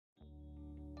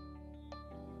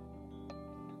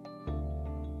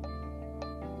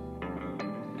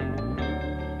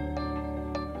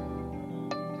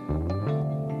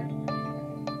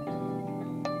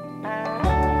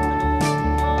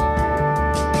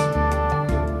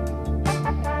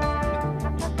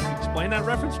that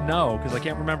reference? No, because I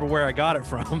can't remember where I got it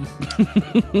from.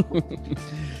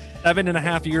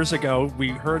 7.5 years ago, we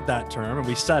heard that term and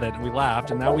we said it and we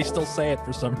laughed, and now we still say it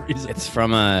for some reason. It's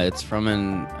from an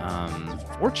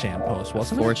 4chan post,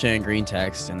 wasn't it? 4chan green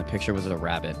text, and the picture was a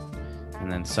rabbit.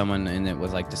 And then someone in it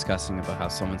was like discussing about how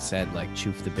someone said like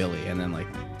 "choof the billy," and then like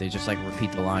they just like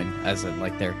repeat the line as a,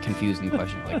 like they're confused and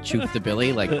question like "choof the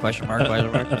billy," like question mark.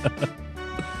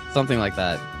 Something like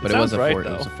that. But it was a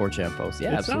 4chan post.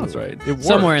 Yeah, it sounds right. It works.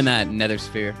 Somewhere in that nether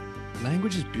sphere.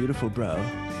 Language is beautiful, bro.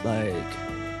 Like,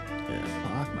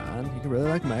 fuck, man, you can really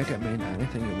like make it mean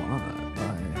anything you want.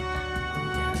 Like,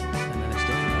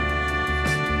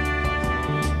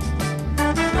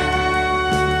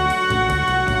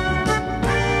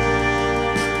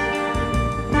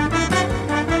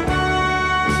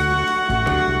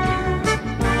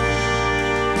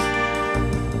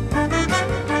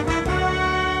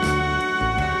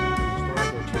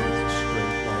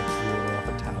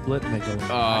 and they go.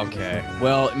 Oh, okay.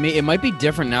 Well, it might be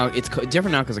different now. It's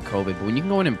different now because of COVID. But when you can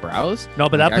go in and browse, no,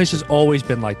 but that place has always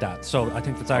been like that. So I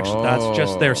think that's actually that's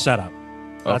just their setup.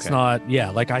 That's not. Yeah,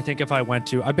 like I think if I went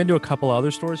to, I've been to a couple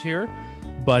other stores here,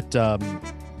 but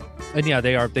and yeah,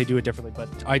 they do it differently. But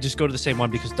I just go to the same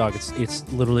one because, dog, it's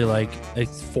literally like a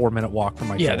 4-minute walk from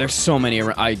my. Yeah, door. there's so many.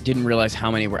 I didn't realize how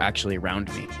many were actually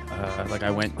around me. Like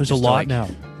I went. There's a lot now.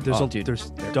 There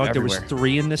everywhere. was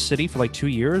 3 in this city for like 2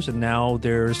 years, and now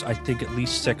there's I think at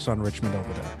least 6 on Richmond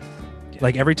over there. Yeah.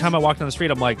 Like every time I walk down the street,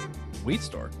 I'm like, weed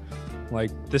store. Like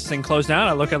this thing closed down.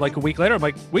 I look at like a week later, I'm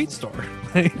like, weed store.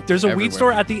 There's a weed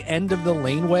store at the end of the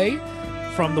laneway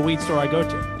from the weed store I go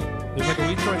to. There's like a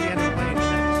weed store at the end of the lane.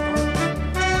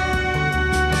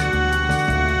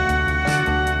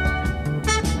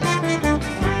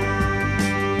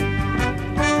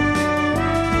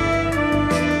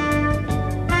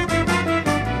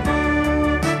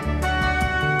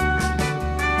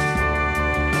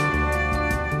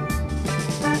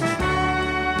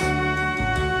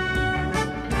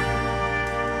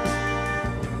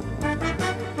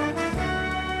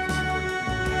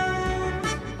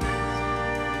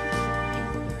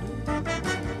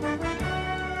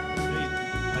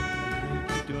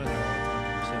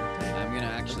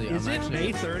 Is it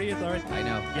May 30th already? I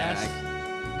know. Yes.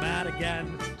 Matt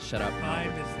again. Shut up.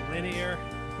 Time is linear.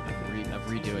 I'm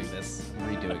redoing this.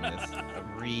 I'm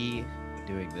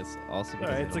redoing this. Also, all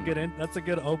right, that's a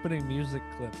good opening music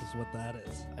clip is what that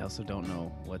is. I also don't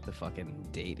know what the fucking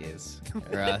date is.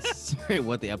 Or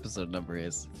what the episode number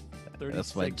is. 36.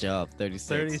 That's my job. 36.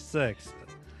 36.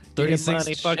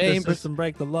 36 fuck the system,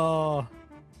 break the law.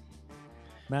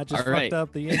 Matt just fucked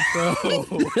up the intro.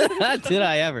 Did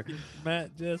I ever?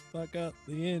 Matt just fucked up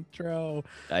the intro.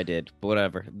 I did, but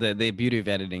whatever. The beauty of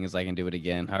editing is I can do it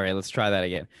again. All right, let's try that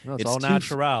again. No, it's all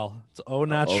natural. It's au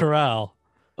natural.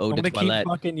 I'm gonna keep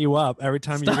fucking you up every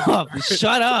time you stop.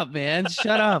 Shut up, man.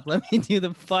 Shut up. Let me do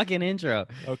the fucking intro.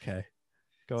 Okay.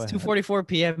 Go ahead. It's 2:44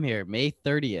 p.m. here, May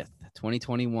 30th,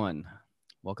 2021.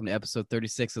 Welcome to episode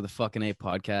 36 of the Fucking A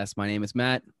podcast. My name is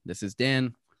Matt. This is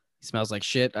Dan. He smells like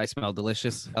shit. I smell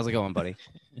delicious. How's it going, buddy?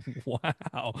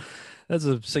 Wow. That's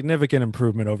a significant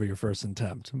improvement over your first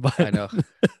attempt. But I know.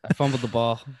 I fumbled the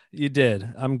ball. You did.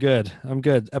 I'm good.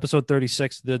 Episode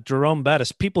 36, the Jerome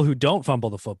Bettis, people who don't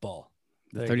fumble the football.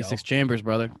 The 36 chambers,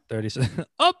 brother. 36.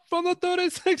 Up from the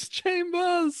 36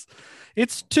 chambers.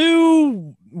 It's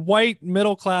 2 white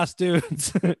middle-class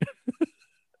dudes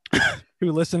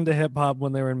who listened to hip-hop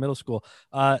when they were in middle school.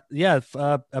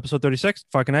 Episode 36,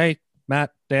 fucking A.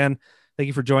 Matt, Dan, thank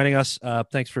you for joining us.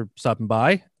 Thanks for stopping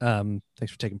by. Thanks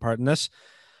for taking part in this.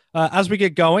 As we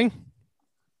get going,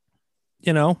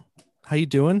 how you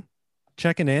doing?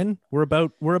 Checking in.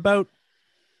 It's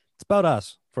about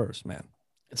us first, man.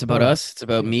 It's about us. It's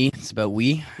about me. It's about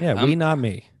we. Yeah, we, not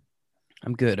me.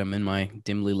 I'm good. I'm in my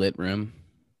dimly lit room,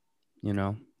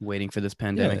 waiting for this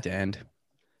pandemic to end.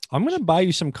 I'm going to buy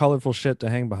you some colorful shit to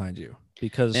hang behind you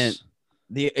because...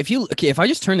 If I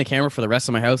just turn the camera for the rest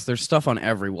of my house, there's stuff on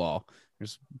every wall.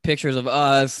 There's pictures of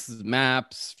us,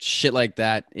 maps, shit like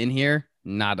that. In here,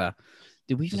 nada.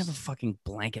 Dude, we even have a fucking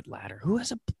blanket ladder.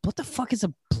 What the fuck is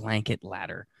a blanket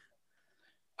ladder?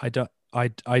 I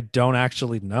don't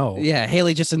actually know. Yeah,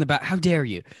 Haley just in the back. How dare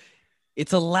you?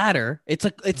 It's a ladder. It's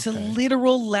a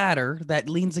literal ladder that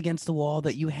leans against the wall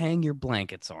that you hang your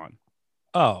blankets on.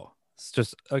 Oh, it's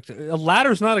just a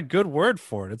ladder's not a good word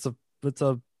for it. It's a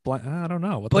I don't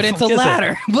know. But it's a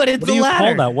ladder. But it's a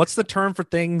ladder. Call that? What's the term for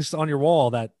things on your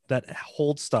wall that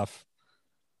hold stuff?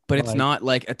 But it's not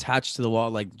like attached to the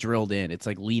wall, like drilled in. It's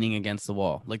like leaning against the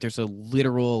wall. Like there's a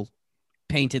literal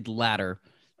painted ladder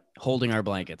holding our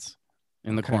blankets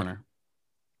in the corner.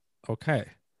 Okay.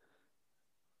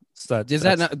 Is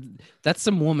that not? That's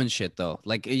some woman shit though.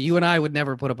 Like you and I would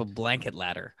never put up a blanket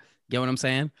ladder. Get what I'm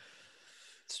saying?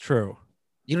 It's true.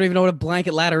 You don't even know what a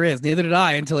blanket ladder is. Neither did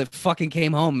I until it fucking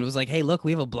came home. It was like, hey, look,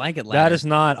 we have a blanket ladder. That is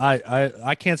not.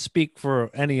 I can't speak for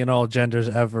any and all genders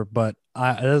ever, but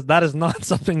that is not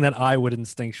something that I would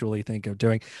instinctually think of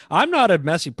doing. I'm not a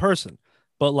messy person,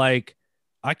 but like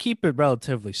I keep it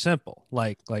relatively simple.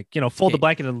 Like fold the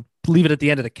blanket and leave it at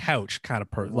the end of the couch, kind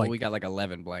of person. Well, we got like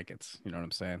 11 blankets. You know what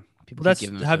I'm saying? People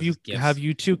have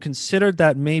you two considered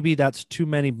that maybe that's too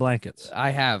many blankets? I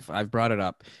have. I've brought it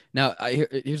up. Now,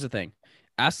 here's the thing.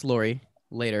 Ask Lori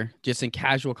later, just in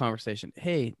casual conversation.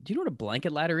 Hey, do you know what a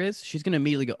blanket ladder is? She's gonna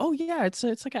immediately go, "Oh yeah, it's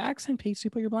like an accent piece you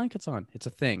put your blankets on. It's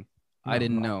a thing." I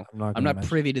didn't know. I'm not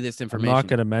privy to this information. I'm not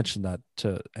going to mention that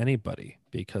to anybody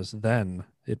because then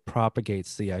it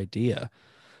propagates the idea,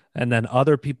 and then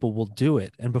other people will do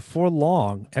it, and before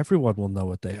long, everyone will know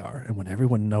what they are, and when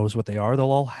everyone knows what they are,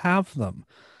 they'll all have them.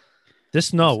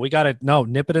 We got to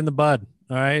nip it in the bud.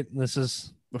 All right, this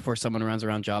is. Before someone runs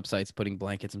around job sites putting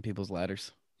blankets in people's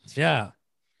ladders. Yeah.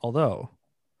 Although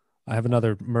I have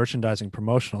another merchandising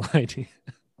promotional idea.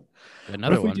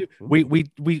 Another one.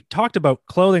 We talked about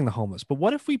clothing the homeless, but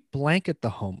what if we blanket the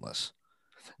homeless?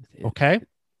 Okay.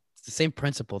 It's the same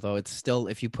principle though. It's still,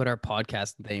 if you put our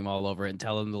podcast name all over it and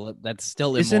tell them that's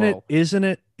still immoral. Isn't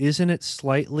it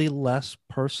slightly less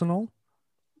personal?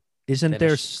 Isn't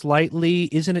it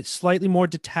slightly more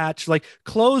detached? Like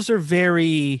clothes are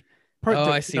very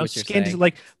I see what you're saying.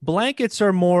 Like blankets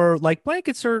are more like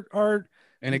blankets are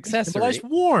an accessory, less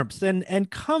warmth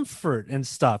and comfort and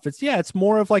stuff. It's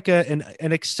more of like an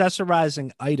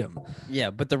accessorizing item. Yeah,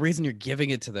 but the reason you're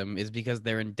giving it to them is because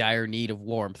they're in dire need of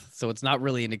warmth. So it's not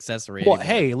really an accessory. Well,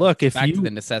 anymore. Hey, look, if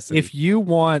you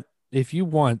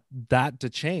want that to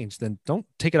change, then don't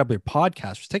take it up with your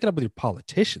podcast. Just take it up with your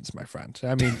politicians, my friend.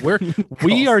 I mean,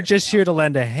 we are just here to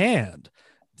lend a hand.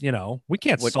 We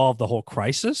can't solve the whole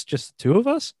crisis, just the two of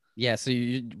us. Yeah, so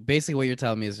basically what you're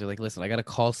telling me is you're like, listen, I got to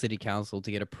call city council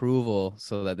to get approval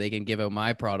so that they can give out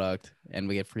my product and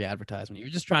we get free advertisement. You're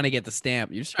just trying to get the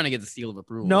stamp. You're just trying to get the seal of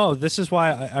approval. No, this is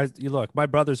why you look, my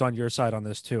brother's on your side on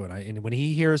this too. And when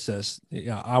he hears this,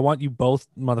 I want you both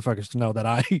motherfuckers to know that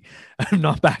I am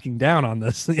not backing down on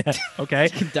this. Yeah, okay.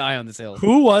 You can die on this hill.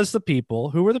 Who were the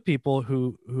people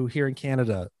who here in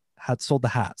Canada had sold the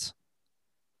hats?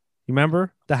 You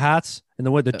remember the hats and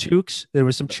the toques? There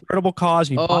was some charitable cause.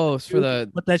 And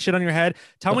put that shit on your head.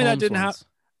 Tell me that didn't happen.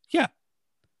 Yeah,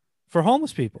 for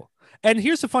homeless people. And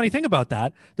here's the funny thing about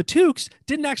that: the toques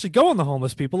didn't actually go on the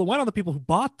homeless people; it went on the people who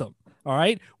bought them. All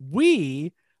right,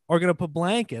 we are gonna put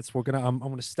blankets. I'm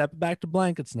gonna step back to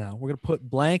blankets now. We're gonna put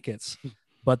blankets,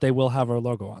 but they will have our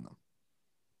logo on them.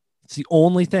 It's the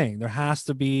only thing. There has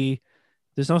to be.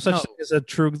 There's no such thing as a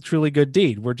truly good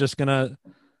deed. We're just gonna.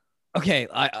 Okay,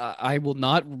 I will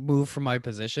not move from my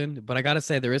position, but I gotta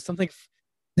say there is something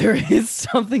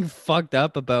fucked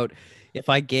up about if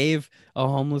I gave a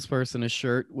homeless person a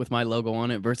shirt with my logo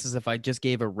on it versus if I just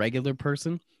gave a regular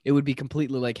person, it would be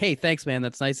completely like, hey, thanks, man,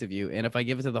 that's nice of you. And if I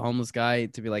give it to the homeless guy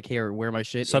to be like, hey, wear my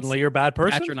shit, suddenly you're a bad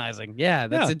person. Patronizing, yeah,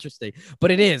 that's interesting,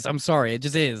 but it is. I'm sorry, it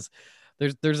just is.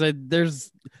 You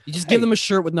just give them a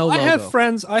shirt with no logo. I have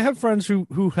friends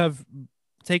who have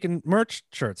taken merch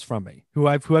shirts from me who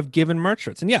have given merch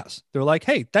shirts, and yes, they're like,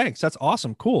 hey, thanks, that's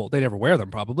awesome, cool. They never wear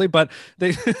them probably, but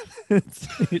they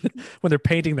when they're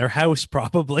painting their house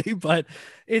probably, but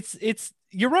it's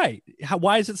you're right.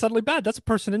 Why is it suddenly bad? That's a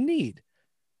person in need.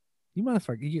 You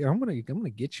motherfucker, I'm gonna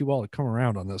get you all to come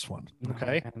around on this one.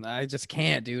 Okay. I just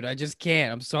can't, dude. I just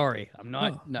can't. I'm sorry. I'm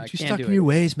not. No, I can't stuck in your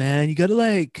ways, man. You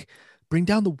gotta bring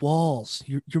down the walls.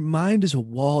 Your mind is a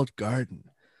walled garden.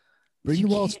 Bring the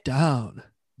walls down.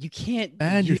 You can't.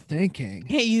 And you're thinking. You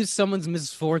can't use someone's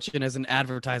misfortune as an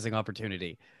advertising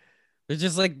opportunity. There's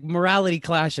just morality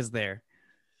clashes there.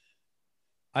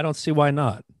 I don't see why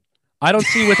not. I don't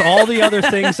see with all the other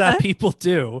things that people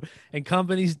do and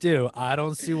companies do. I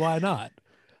don't see why not.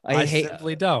 I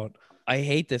simply don't. I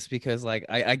hate this because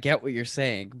I get what you're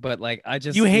saying, but I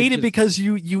just hate it because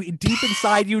you deep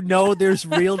inside there's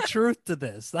real truth to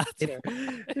this. That's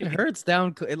it hurts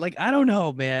down. I don't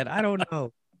know, man. I don't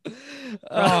know.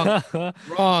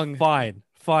 Wrong.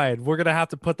 Fine. We're gonna have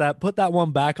to put that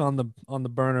one back on the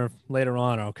burner later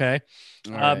on. Okay.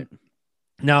 All right.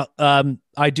 Now,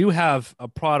 I do have a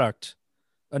product,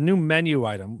 a new menu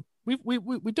item.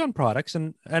 We've done products,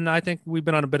 and I think we've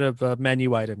been on a bit of a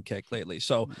menu item kick lately.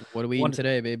 So what are we eating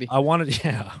today, baby? I wanted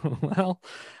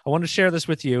to share this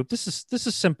with you. This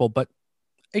is simple, but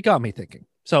it got me thinking.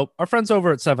 So our friends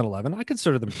over at 7-Eleven, I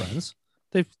consider them friends.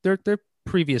 They're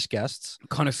previous guests,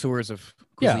 connoisseurs of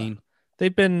cuisine.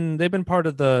 they've been part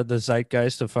of the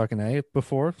zeitgeist of fucking A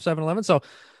before 7-Eleven. So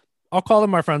I'll call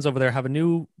them our friends over there, have a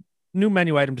new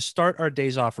menu item to start our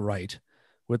days off right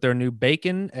with their new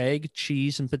bacon, egg,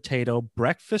 cheese, and potato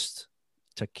breakfast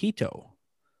taquito.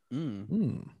 Mm.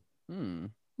 Mm. Mm.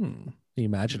 Hmm. You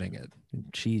imagining it?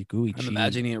 Cheese, gooey cheese. I'm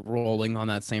imagining it rolling on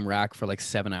that same rack for like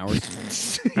 7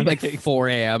 hours. At like 4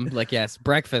 a.m. Like, yes,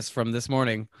 breakfast from this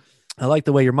morning. I like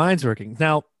the way your mind's working.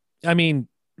 Now, I mean,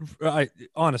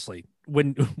 honestly,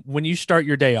 when you start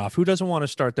your day off, who doesn't want to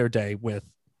start their day with,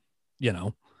 you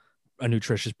know, a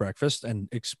nutritious breakfast and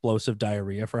explosive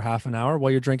diarrhea for half an hour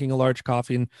while you're drinking a large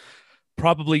coffee and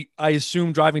probably, I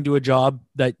assume, driving to a job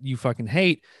that you fucking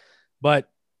hate. But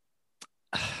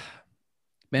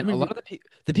man, a lot of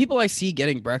the people I see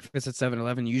getting breakfast at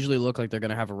 7-Eleven usually look like they're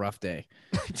gonna have a rough day.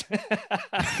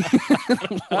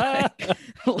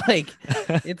 like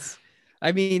it's,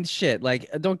 I mean, shit.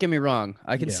 Like, don't get me wrong.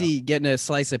 I can see getting a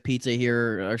slice of pizza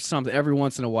here or something every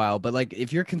once in a while. But like,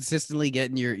 if you're consistently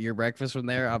getting your breakfast from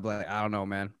there, I'm like, I don't know,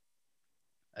 man.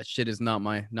 That shit is not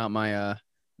my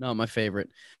favorite.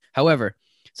 However,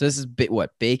 so this is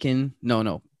what, bacon?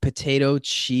 No, potato,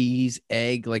 cheese,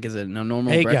 egg. Like, is it a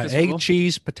normal egg, breakfast? Egg,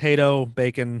 cheese, potato,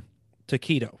 bacon,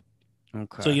 taquito.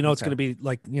 Okay. So it's going to be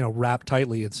like, wrapped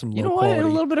tightly in some low quality. And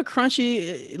a little bit of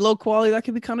crunchy, low quality. That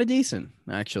could be kind of decent,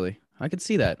 actually. I could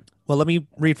see that. Well, let me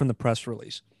read from the press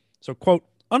release. So, quote,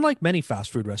 unlike many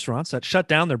fast food restaurants that shut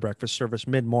down their breakfast service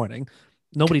mid-morning,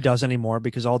 nobody does anymore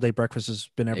because all-day breakfast has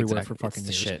been everywhere for fucking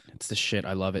years. It's the shit.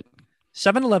 I love it.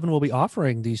 7-Eleven will be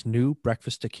offering these new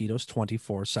breakfast taquitos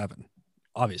 24/7.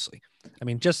 Obviously. I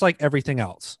mean, just like everything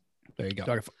else. There you go.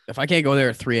 Dog, if I can't go there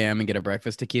at 3 a.m. and get a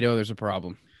breakfast taquito, there's a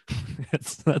problem.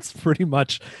 That's pretty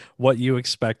much what you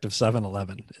expect of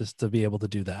 7-Eleven, is to be able to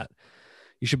do that.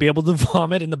 You should be able to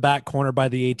vomit in the back corner by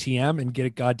the ATM and get a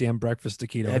goddamn breakfast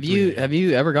taquito. Have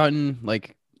you ever gotten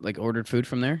like ordered food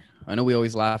from there? I know we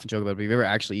always laugh and joke about it, but have you ever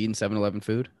actually eaten 7-Eleven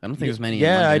food? I don't think there's many.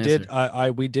 Yeah, I did.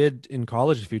 We did in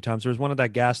college a few times. There was one at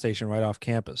that gas station right off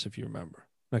campus, if you remember.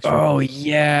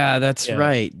 Yeah, that's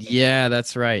right. Yeah,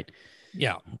 that's right.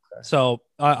 Yeah. Okay. So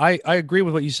I agree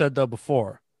with what you said though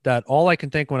before, that all I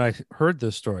can think when I heard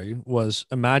this story was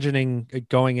imagining it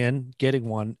going in, getting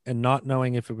one, and not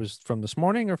knowing if it was from this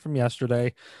morning or from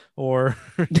yesterday, or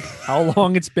how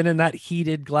long it's been in that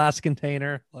heated glass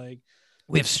container. Like,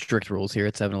 we have strict rules here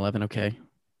at 7-Eleven. Okay.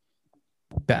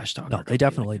 Bash talk. No, they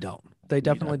definitely don't. They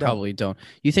definitely don't. Probably don't.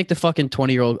 You think the fucking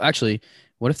 20-year-old, actually,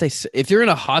 what if you're in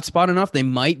a hot spot enough, they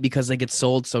might, because they get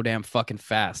sold so damn fucking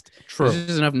fast. True.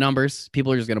 There's enough numbers.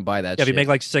 People are just going to buy that shit. If you make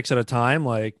like 6 at a time,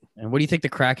 like. And what do you think the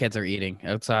crackheads are eating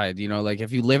outside? Like,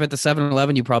 if you live at the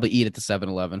 7-Eleven, you probably eat at the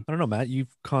 7-Eleven. I don't know, Matt.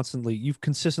 You've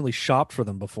consistently shopped for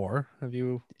them before. Have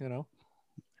you,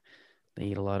 They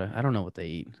eat a lot of, I don't know what they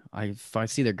eat. I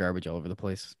see their garbage all over the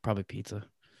place. Probably pizza.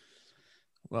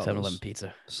 Well, 7-Eleven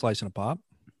pizza. Slice and a pop.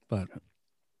 But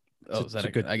is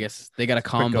that good? I guess they got a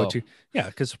combo. Yeah,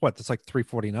 because that's like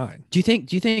 $3.49. Do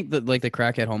you think that like the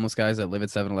crackhead homeless guys that live at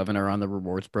 7-Eleven are on the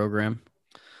rewards program?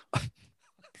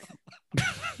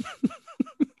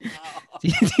 do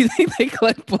you think they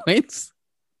collect points?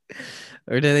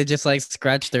 Or do they just like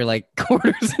scratch their like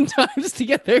quarters and dimes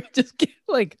together? Just get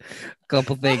like a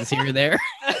couple things here and there.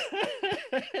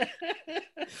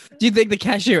 Do you think the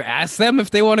cashier asks them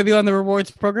if they want to be on the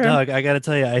rewards program? Doug, I got to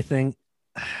tell you, I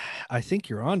think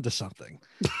you're on to something,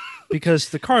 because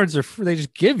the cards are free. They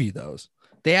just give you those.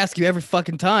 They ask you every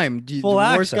fucking time. Full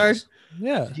access. Cards?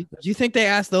 Yeah. Do you think they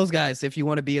ask those guys if you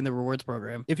want to be in the rewards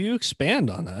program? If you expand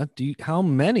on that, you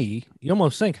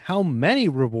almost think, how many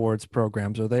rewards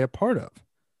programs are they a part of?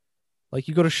 Like,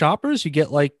 you go to Shoppers, you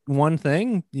get like one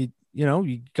thing, you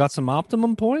got some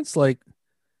Optimum points. Like,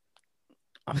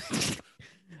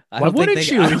 why wouldn't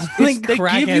you? They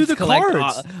give you the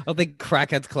cards. I don't think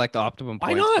crackheads collect Optimum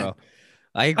points. Why not? Bro.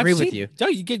 I agree with you.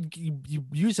 You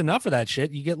use enough of that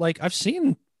shit. You get like, I've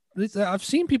seen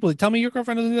people tell me your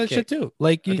girlfriend doesn't do that shit too.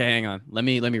 Like, okay, hang on. Let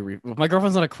me my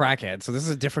girlfriend's not a crackhead, so this is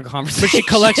a different conversation. But she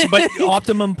collects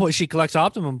She collects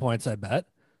Optimum points, I bet.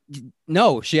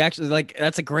 No, she actually, like,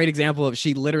 that's a great example of,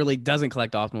 she literally doesn't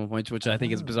collect Optimum points, which I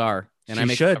think is bizarre. And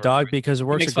she should, dog, because it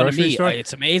works at grocery store.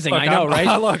 It's amazing. Look, I know,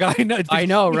 right? Look, I know. I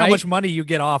know, right? How much money you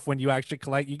get off when you actually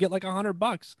collect? You get like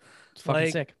 $100. It's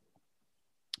fucking sick.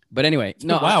 But anyway,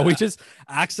 no. Wow, we just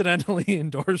accidentally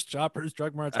endorsed Shoppers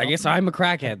Drug Marts. I guess I'm a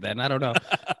crackhead then. I don't know.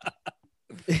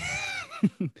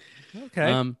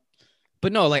 Okay.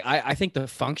 But no, like, I think the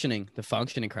functioning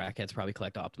crackheads probably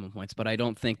collect Optimum points, but I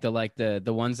don't think the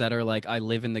ones that are like, I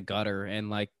live in the gutter and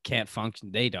like can't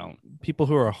function, they don't. People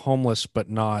who are homeless but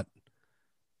not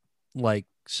like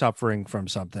suffering from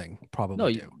something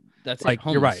probably do. That's like it.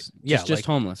 Homeless. you're right. Yeah, just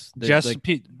homeless.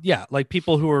 Like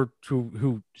people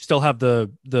who still have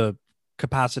the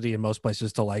capacity in most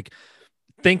places to like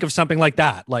think of something like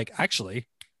that. Like, actually,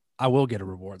 I will get a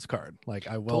rewards card. Like,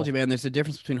 I will. Told you, man. There's a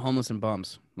difference between homeless and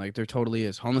bums. Like, there totally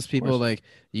is. Homeless people, course. like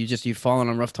you've fallen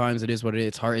on rough times. It is what it is.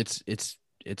 It's hard.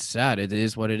 It's sad. It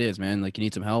is what it is, man. Like, you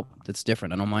need some help. That's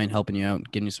different. I don't mind helping you out,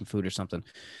 getting you some food or something.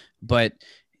 But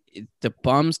the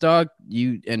bums, dog,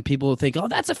 and people think, oh,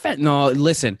 that's a fet. No,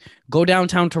 listen, go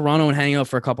downtown Toronto and hang out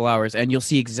for a couple hours, and you'll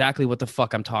see exactly what the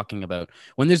fuck I'm talking about.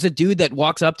 When there's a dude that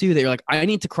walks up to you that you're like, I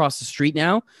need to cross the street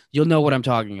now, you'll know what I'm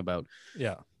talking about.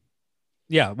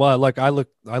 Yeah. Well, like I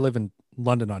live in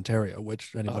London, Ontario,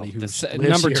 which anybody who's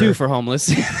number here, 2 for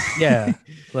homeless. yeah,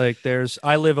 like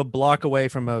I live a block away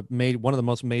from one of the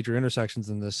most major intersections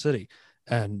in this city,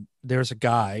 and there's a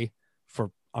guy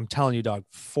for, I'm telling you, dog,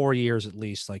 4 years at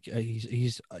least. Like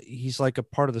he's like a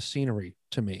part of the scenery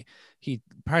to me. He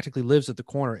practically lives at the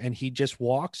corner, and he just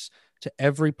walks to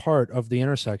every part of the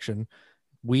intersection.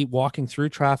 Walking through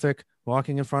traffic,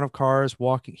 walking in front of cars,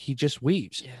 walking. He just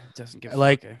weaves. Yeah, it doesn't give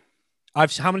like. fuck, eh?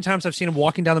 How many times I've seen him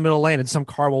walking down the middle lane, and some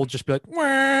car will just be like,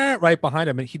 wah, right behind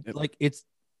him, and he like it's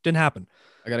didn't happen.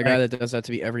 I got a guy that does that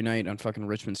to me every night on fucking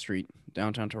Richmond Street,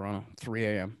 downtown Toronto, 3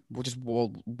 a.m.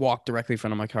 We'll walk directly in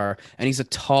front of my car. And he's a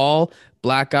tall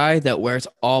black guy that wears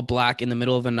all black in the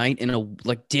middle of the night in a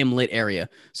like dim lit area.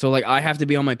 So like I have to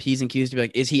be on my P's and Q's to be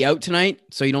like, is he out tonight?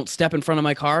 So you don't step in front of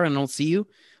my car and I don't see you.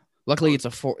 Luckily, it's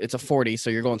a 40,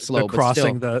 so you're going slow.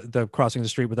 Crossing the crossing the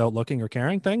street without looking or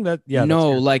caring thing.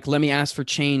 No, like let me ask for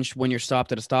change when you're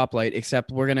stopped at a stoplight.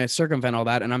 Except we're gonna circumvent all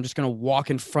that, and I'm just gonna walk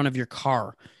in front of your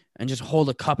car and just hold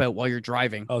a cup out while you're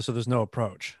driving. Oh, so there's no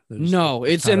approach. No,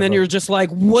 it's and then you're just like,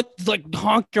 what? Like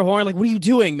honk your horn. Like, what are you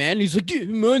doing, man? And he's like, give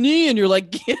me money, and you're like,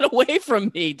 get away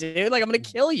from me, dude. Like I'm gonna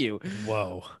kill you.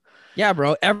 Whoa. Yeah,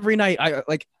 bro. Every night, I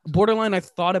like borderline. I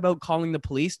thought about calling the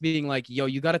police, being like, "Yo,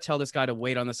 you got to tell this guy to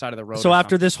wait on the side of the road." So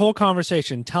after this whole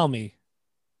conversation, tell me,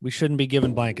 we shouldn't be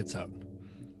giving blankets out.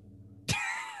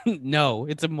 No,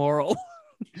 it's immoral.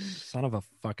 Son of a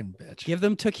fucking bitch. Give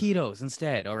them taquitos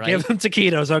instead. All right. Give them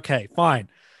taquitos. Okay, fine.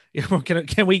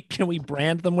 Can we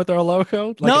brand them with our logo?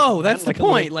 Like no, that's the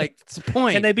point. Like, it's the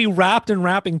point. Can they be wrapped in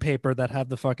wrapping paper that have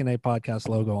the fucking A Podcast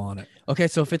logo on it? Okay,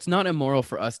 so if it's not immoral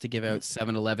for us to give out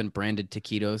 7-Eleven branded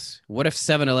taquitos, what if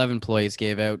 7-Eleven employees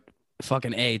gave out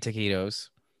fucking A taquitos?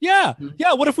 Yeah.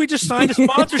 What if we just signed a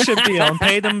sponsorship deal and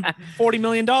paid them $40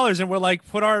 million, and we're like,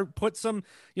 put some,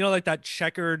 like that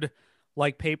checkered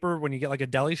like paper when you get like a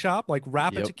deli shop, like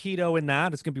wrap a taquito in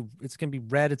that. It's gonna be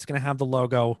red. It's gonna have the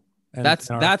logo. And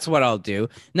that's what I'll do.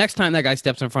 Next time that guy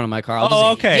steps in front of my car,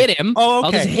 I'll just hit him.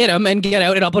 I'll just hit him and get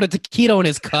out, and I'll put a taquito in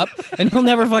his cup, and he'll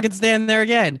never fucking stand there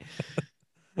again.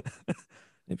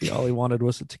 Maybe all he wanted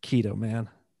was a taquito, man.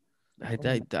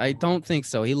 I don't think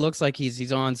so. He looks like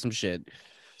he's on some shit.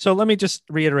 So let me just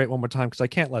reiterate one more time, because I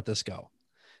can't let this go.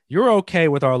 You're okay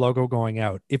with our logo going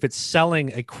out if it's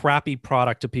selling a crappy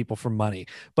product to people for money.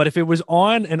 But if it was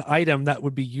on an item that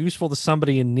would be useful to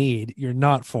somebody in need, you're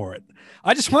not for it.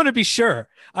 I just want to be sure.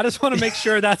 I just want to make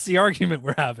sure that's the argument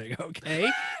we're having,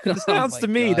 okay? It sounds to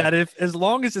me that as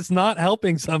long as it's not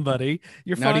helping somebody,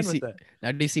 you're fine with it.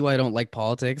 Now do you see why I don't like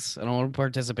politics? I don't want to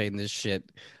participate in this shit.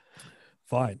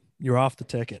 Fine. You're off the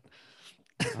ticket.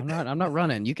 I'm not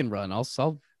running. You can run.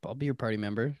 I'll be your party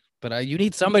member. But you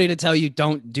need somebody to tell you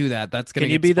don't do that. That's gonna.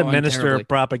 Can you be the minister of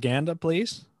propaganda,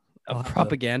 please?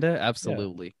 Propaganda?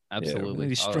 Absolutely, yeah. absolutely.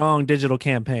 Yeah, strong digital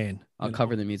campaign. I'll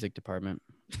cover the music department.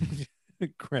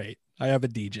 Great. I have a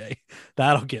DJ.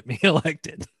 That'll get me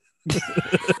elected.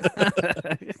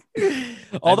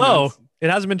 Although it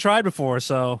hasn't been tried before,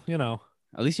 so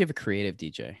At least you have a creative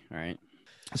DJ. All right.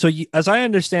 So as I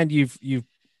understand, you've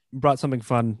brought something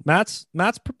fun. Matt's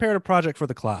prepared a project for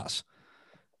the class.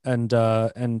 And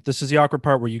this is the awkward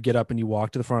part where you get up and you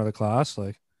walk to the front of the class,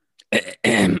 like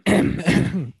you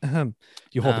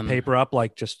hold the paper up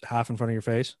like just half in front of your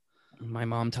face. My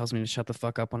mom tells me to shut the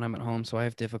fuck up when I'm at home, so I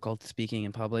have difficulty speaking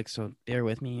in public, so bear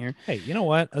with me here. Hey, you know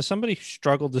what? As somebody who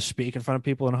struggled to speak in front of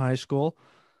people in high school,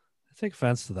 I take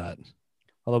offense to that.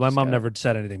 Although my mom never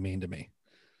said anything mean to me.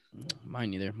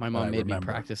 Mine neither. My mom made me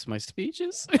practice my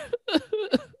speeches.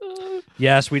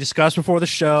 Yes, we discussed before the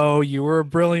show. You were a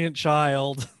brilliant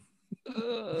child.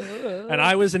 And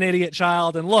I was an idiot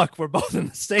child. And look, we're both in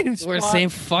the same spot. We're the same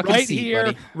fucking right seat, here,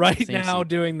 buddy. right now, seat.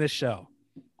 Doing this show.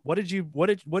 What did you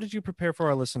prepare for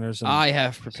our listeners? I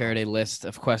have prepared a list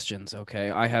of questions. Okay,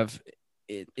 I have.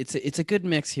 It's a good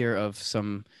mix here of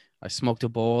some. I smoked a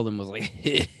bowl and was like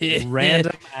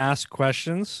random ass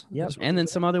questions. Yep. And then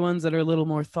some other ones that are a little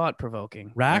more thought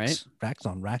provoking. Racks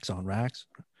on racks.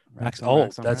 Racks. on Oh,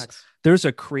 racks on that's racks. there's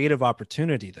a creative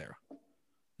opportunity there.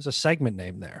 There's a segment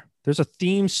name there. There's a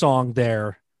theme song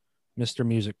there, Mr.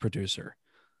 Music Producer.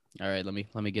 All right, let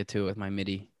me get to it with my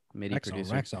MIDI Racks on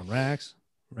producer. racks on racks.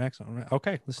 Racks on racks.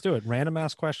 Okay, let's do it. Random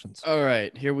ass questions. All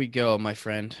right, here we go, my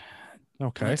friend.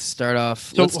 Okay. Let's start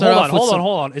off. So let's start off with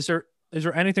hold on. Is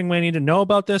there anything we need to know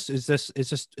about this? Is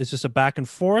this a back and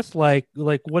forth? Like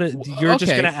what you're just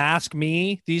Okay. gonna ask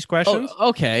me these questions? Oh,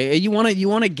 okay, you want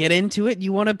to get into it?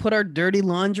 You want to put our dirty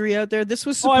laundry out there? This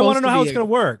was supposed I want to know how be it's gonna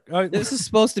work. This is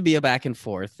supposed to be a back and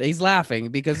forth. He's laughing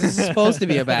because this is supposed to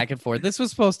be a back and forth. This was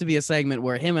supposed to be a segment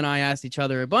where him and I asked each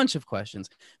other a bunch of questions.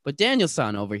 But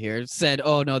Daniel-san over here said,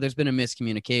 "Oh no, there's been a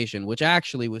miscommunication," which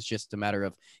actually was just a matter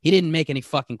of he didn't make any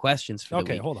fucking questions for the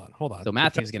Okay, week. hold on. So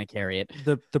Matthew's gonna carry it.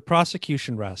 The prosecution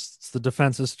rests. It's the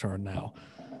defense's turn now.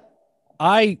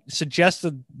 I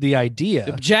suggested the idea,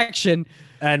 Objection.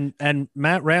 and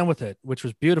Matt ran with it, which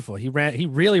was beautiful. He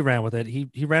really ran with it. He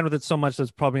ran with it so much that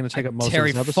it's probably going to take up most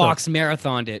Terry of this episode. Fox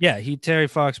marathoned it. Yeah, Terry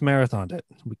Fox marathoned it.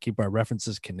 We keep our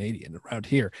references Canadian around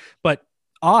here. But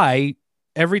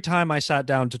every time I sat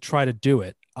down to try to do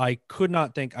it, I could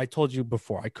not think, I told you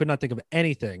before, I could not think of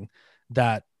anything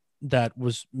that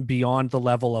was beyond the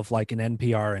level of like an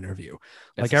NPR interview.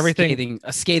 That's like everything.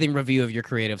 a scathing review of your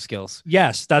creative skills.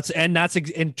 Yes,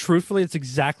 and truthfully, it's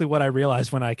exactly what I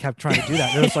realized when I kept trying to do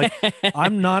that. It was like,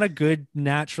 I'm not a good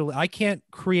natural. I can't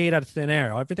create out of thin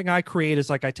air. Everything I create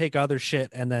is like I take other shit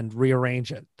and then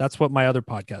rearrange it. That's what my other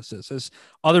podcast is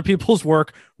other people's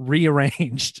work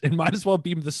rearranged. It might as well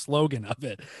be the slogan of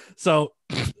it. So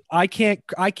I can't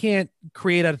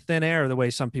create out of thin air the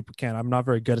way some people can. I'm not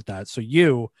very good at that. So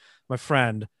you, my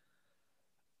friend,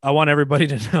 I want everybody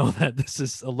to know that this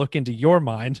is a look into your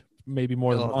mind, maybe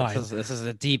more than mine. This is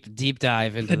a deep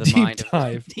dive into the deep mind.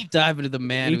 dive. Deep dive into the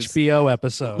man HBO who's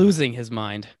episode. losing his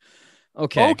mind.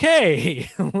 Okay.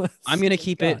 I'm gonna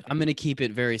keep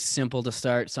it very simple to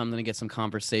start. So I'm gonna get some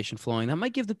conversation flowing. That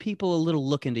might give the people a little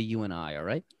look into you and I. All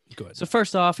right. Good. So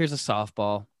first off, here's a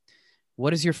softball.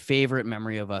 What is your favorite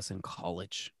memory of us in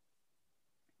college?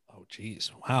 Oh,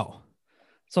 geez. Wow.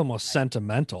 It's almost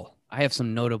sentimental. I have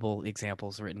some notable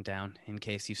examples written down in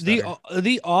case you stutter.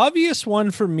 The obvious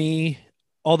one for me,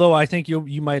 although I think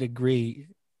you might agree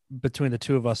between the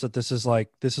two of us that this is like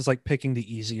picking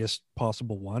the easiest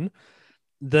possible one.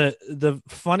 The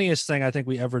funniest thing I think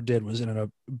we ever did was in a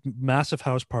massive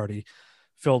house party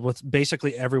filled with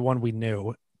basically everyone we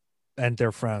knew and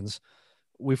their friends.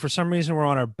 We, for some reason, were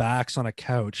on our backs on a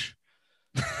couch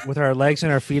with our legs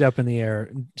and our feet up in the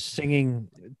air, singing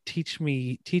teach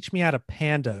me how to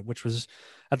panda, which was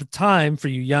at the time for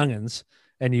you youngins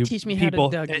and you teach me people,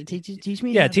 how to Dougie. Teach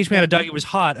me. Yeah, teach me how to Dougie. It was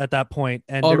hot at that point,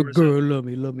 and Oh, there was girl, love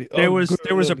me. there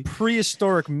was a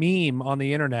prehistoric meme on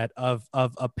the internet of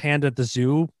a panda at the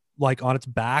zoo, like on its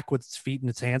back with its feet and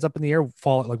its hands up in the air,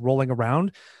 like rolling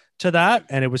around to that,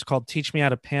 and it was called "Teach Me How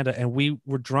to Panda." And we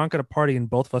were drunk at a party, and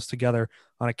both of us together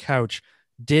on a couch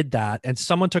did that, and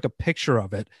someone took a picture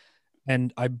of it,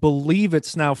 and I believe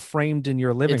it's now framed in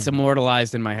your living It's room.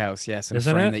 Immortalized in my house. Yes, in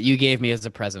Isn't a frame it? that you gave me as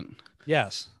a present.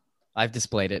 Yes, I've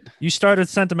displayed it. you started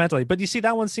sentimentally, but you see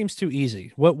that one seems too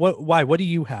easy. Why? What do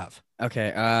you have?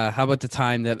 Okay. How about the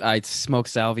time that I smoked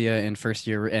salvia in first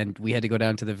year, and we had to go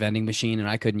down to the vending machine, and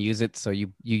I couldn't use it, so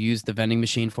you used the vending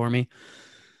machine for me.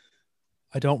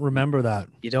 I don't remember that.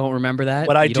 You don't remember that?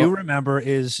 What I You do don't- remember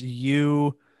is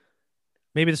you.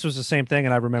 Maybe this was the same thing,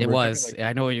 and I remember It was. differently.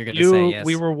 I know what you're gonna say. Yes.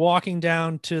 We were walking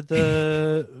down to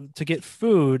to get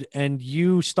food, and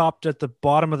you stopped at the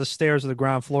bottom of the stairs of the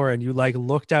ground floor, and you like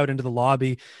looked out into the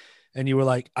lobby, and you were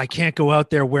like, "I can't go out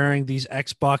there wearing these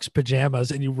Xbox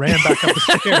pajamas," and you ran back up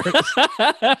the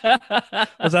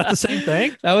stairs. Was that the same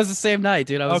thing? That was the same night,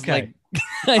 dude. I was Okay.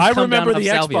 like, I come down remember off the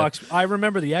salvia. Xbox. I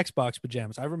remember the Xbox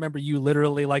pajamas. I remember you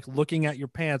literally like looking at your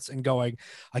pants and going,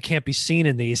 "I can't be seen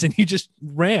in these," and you just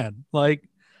ran like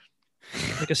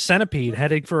a centipede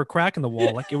heading for a crack in the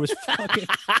wall. Like it was fucking.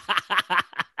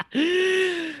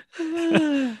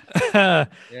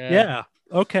 Yeah.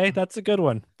 Okay, that's a good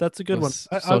one. That's a good one.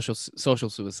 Social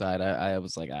suicide. I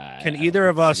was like, Can I either don't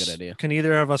of think us it's a good idea. can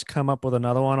either of us come up with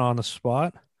another one on the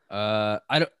spot?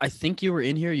 I think you were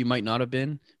in here. You might not have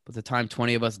been, but the time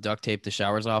 20 of us duct taped the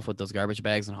showers off with those garbage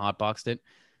bags and hotboxed it.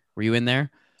 Were you in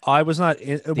there? I was not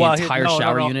in entire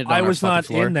shower unit on I our was fucking not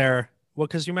floor? in there. Well,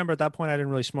 because you remember at that point I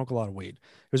didn't really smoke a lot of weed.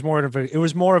 It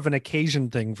was more of an occasion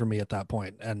thing for me at that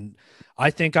point. And I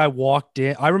think I walked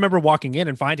in. I remember walking in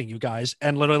and finding you guys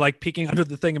and literally like peeking under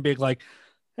the thing and being like,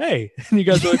 "Hey," and you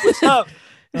guys were like, "What's up?"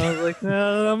 And I was like,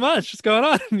 "No, not much. What's going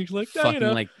on?" And you're like, "No, Fucking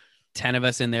like 10 of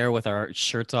us in there with our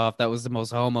shirts off. That was the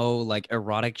most homo, like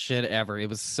erotic shit ever. It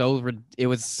was so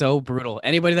brutal.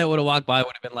 Anybody that would have walked by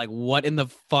would have been like, what in the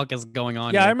fuck is going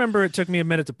on Yeah, I here? remember it took me a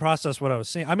minute to process what I was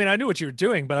seeing. I mean, I knew what you were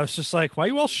doing, but I was just like, why are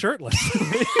you all shirtless?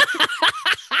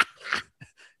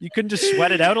 You couldn't just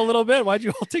sweat it out a little bit? Why'd you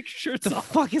all take your shirts What the off?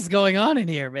 fuck is going on in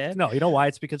here, man? No, you know why?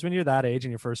 It's because when you're that age in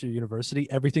your first year of university,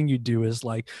 everything you do is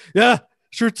like, yeah,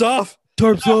 shirts off,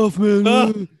 Tarps off,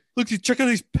 man. look, you check out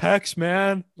these pecs,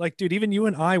 man. Like, dude, even you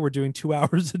and I were doing 2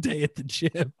 hours a day at the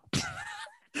gym.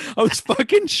 I was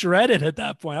fucking shredded at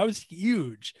that point. I was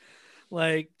huge.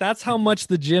 Like, that's how much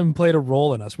the gym played a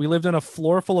role in us. We lived in a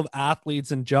floor full of athletes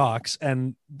and jocks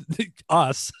and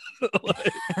us.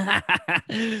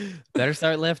 Better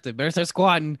start lifting. Better start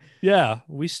squatting. Yeah,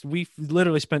 we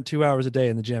literally spent 2 hours a day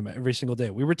in the gym every single day.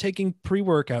 We were taking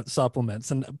pre-workout supplements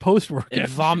and And post-workout.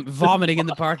 vomiting in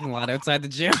the parking lot outside the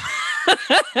gym.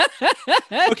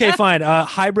 Okay, fine.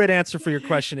 Hybrid answer for your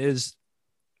question is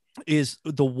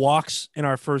the walks in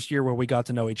our first year where we got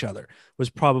to know each other was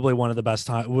probably one of the best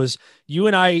times. Was you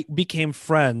and I became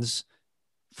friends.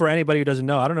 For anybody who doesn't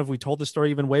know, I don't know if we told the story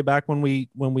even way back when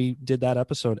we did that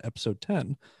episode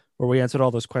 10, where we answered all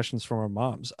those questions from our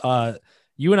moms.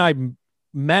 You and I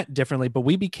met differently, but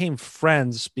we became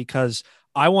friends because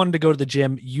I wanted to go to the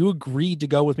gym. You agreed to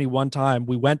go with me one time.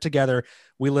 We went together.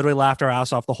 We literally laughed our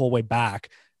ass off the whole way back.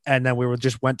 And then we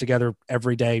just went together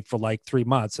every day for like 3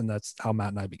 months. And that's how Matt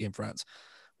and I became friends,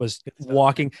 was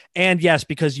walking. And yes,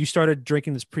 because you started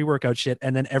drinking this pre-workout shit.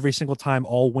 And then every single time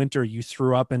all winter, you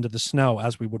threw up into the snow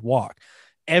as we would walk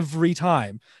every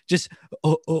time. Just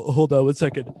hold on 1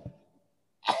 second.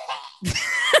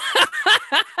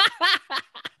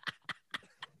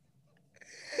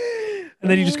 And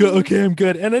then you just go, okay, I'm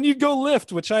good. And then you go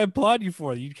lift, which I applaud you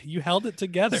for. You held it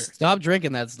together. Stop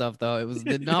drinking that stuff, though.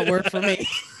 Did not work for me.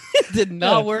 It did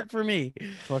not work for me.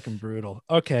 Fucking brutal.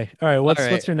 Okay. All right.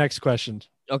 What's your next question?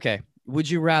 Okay.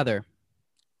 Would you rather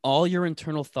all your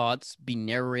internal thoughts be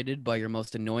narrated by your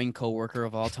most annoying coworker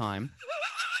of all time,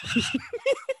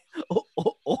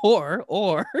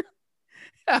 or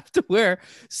have to wear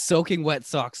soaking wet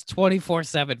socks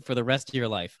 24/7 for the rest of your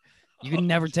life? You can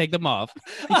never take them off.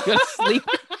 You gotta sleep.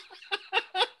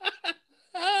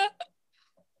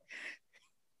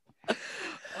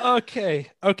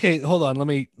 Okay. Hold on. Let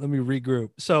me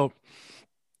regroup. So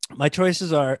my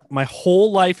choices are: my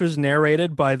whole life is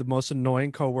narrated by the most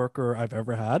annoying coworker I've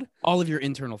ever had. All of your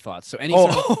internal thoughts. So any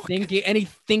sort of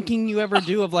thinking you ever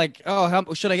do of like, oh,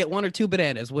 how should I get 1 or 2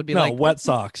 bananas? Would be like wet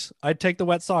socks. I'd take the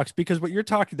wet socks because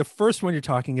the first one you're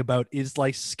talking about is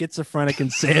like schizophrenic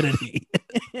insanity.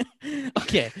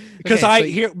 Okay. Because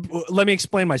let me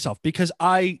explain myself. Because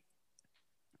I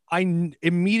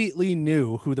immediately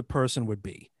knew who the person would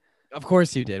be. Of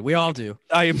course you did. We all do.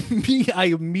 I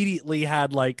immediately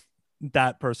had like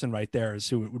that person right there is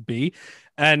who it would be.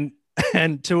 And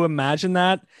to imagine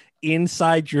that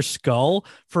inside your skull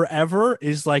forever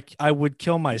is like, I would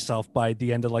kill myself by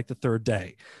the end of like the 3rd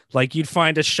day. Like you'd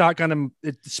find a shotgun and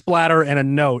splatter and a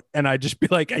note. And I'd just be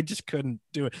like, I just couldn't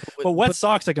do it. But wet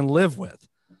socks I can live with.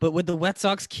 But would the wet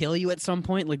socks kill you at some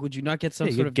point? Like, would you not get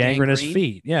some sort of gangrenous gangrene?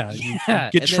 feet? Yeah.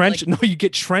 Yeah. You get trench. You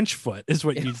get trench foot is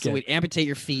what you'd So get. we'd amputate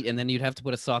your feet, and then you'd have to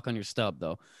put a sock on your stub,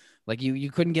 though. Like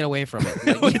you couldn't get away from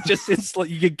it. Like,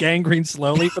 you get gangrene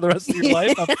slowly for the rest of your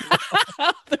life. What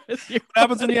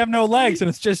happens when you have no legs and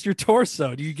it's just your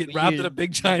torso? Do you get wrapped in a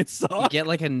big giant you sock? get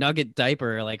like a nugget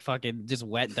diaper, like fucking just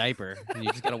wet diaper. And you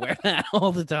just gotta wear that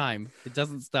all the time. It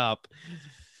doesn't stop.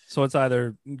 So it's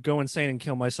either go insane and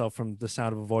kill myself from the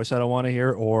sound of a voice I don't want to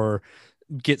hear, or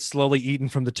get slowly eaten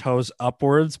from the toes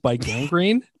upwards by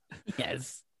gangrene.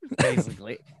 Yes,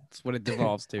 basically. That's what it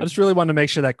devolves to. I just really wanted to make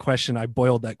sure I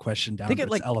boiled that question down I think to it,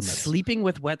 its like elements. sleeping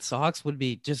with wet socks would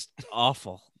be just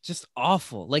awful. Just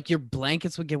awful. Like your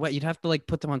blankets would get wet. You'd have to like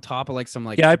put them on top of like some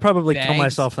like Yeah, I'd probably kill bags.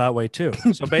 myself that way too.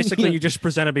 So basically you just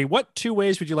presented me, what 2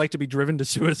 ways would you like to be driven to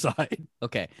suicide?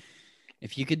 Okay.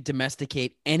 If you could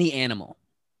domesticate any animal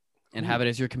and have it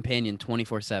as your companion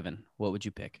 24/7, what would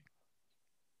you pick?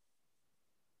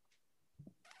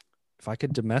 If I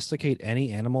could domesticate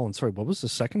any animal, and sorry, what was the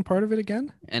second part of it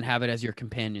again? And have it as your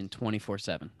companion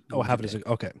 24/7. Oh, have it as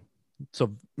okay.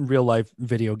 So real life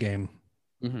video game.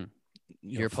 Mm-hmm.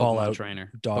 Your Your Pokemon Fallout trainer,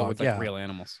 dog, but with like yeah. real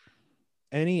animals.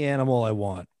 Any animal I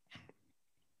want.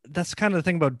 That's kind of the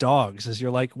thing about dogs is you're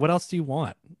like, what else do you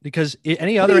want? Because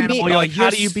any other do you animal, mean? you're Oh, like, how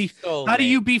you're do you be so how do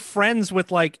you lame. be friends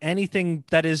with like anything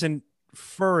that isn't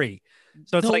furry?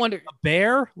 So it's No like wonder. a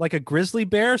bear, like a grizzly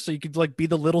bear, so you could like be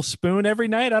the little spoon every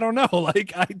night. I don't know.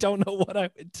 Like I don't know what I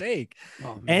would take.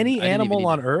 Oh, man, Any I didn't even animal need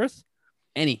on to- Earth?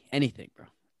 anything, bro.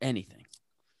 Anything.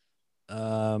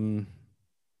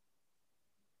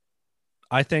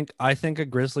 I think a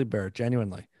grizzly bear,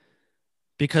 genuinely,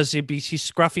 because he's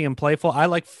scruffy and playful. I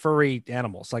like furry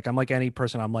animals. Like I'm like any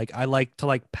person. I like to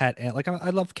like pet and like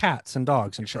I love cats and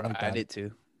dogs and shit like I that. did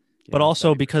too. But Yeah,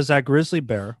 also because that grizzly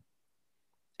bear,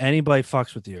 anybody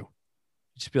fucks with you,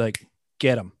 just be like,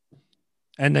 get him.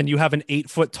 And then you have an 8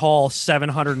 foot tall,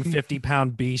 750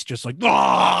 pound beast just like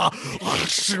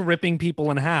ripping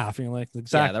people in half. And you're like,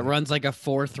 exactly. Yeah, that runs like a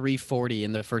 4.340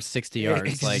 in the first 60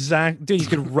 yards. Like, Exactly. Dude, you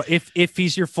could if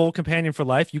he's your full companion for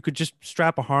life, you could just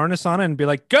strap a harness on it and be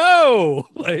like, go!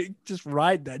 Like, just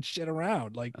ride that shit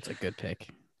around. Like, that's a good pick.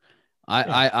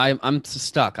 I'm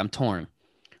stuck. I'm torn.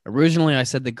 Originally, I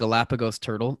said the Galapagos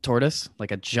tortoise,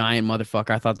 like a giant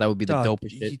motherfucker. I thought that would be the dog,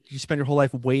 dopest shit. you spend your whole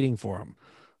life waiting for him.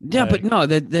 Yeah, Like, but no,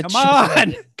 that come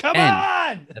on, come Zen.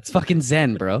 on. That's fucking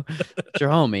zen, bro. It's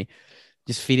your homie.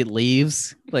 Just feed it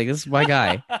leaves. Like, this is my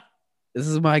guy. This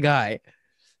is my guy.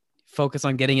 Focus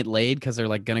on getting it laid because they're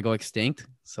like gonna go extinct.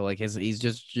 So like he's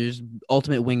just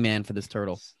ultimate wingman for this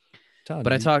turtle.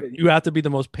 But you have to be the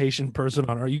most patient person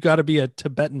on earth. You got to be a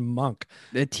Tibetan monk.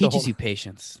 It teaches you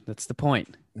patience. That's the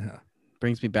point. Yeah,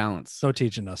 brings me balance. So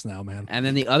teaching us now, man. And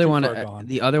then the other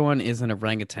one is an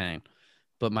orangutan.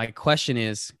 But my question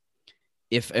is,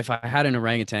 if I had an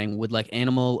orangutan, would like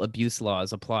animal abuse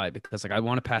laws apply? Because like I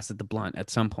want to pass it the blunt at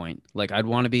some point. Like I'd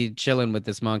want to be chilling with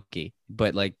this monkey,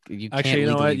 but like you can't actually, you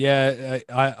know legally... what?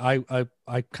 Yeah,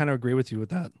 I kind of agree with you with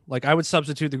that. Like I would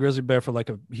substitute the grizzly bear for like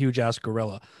a huge ass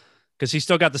gorilla, because he's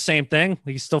still got the same thing.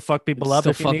 He still fuck people up.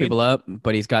 Still fuck people up,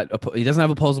 but he doesn't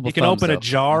have opposable. He can open a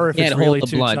jar if it's really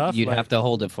too tough. You'd have to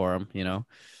hold it for him, you know.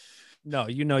 No,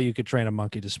 you could train a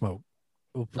monkey to smoke.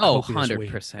 Oh,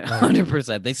 100%.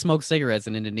 100%. They smoke cigarettes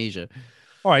in Indonesia.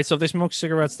 All right, so if they smoke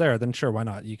cigarettes there, then sure, why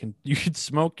not? You could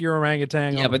smoke your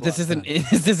orangutan. Yeah, but this isn't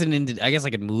I guess I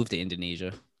could move to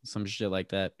Indonesia. Some shit like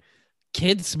that.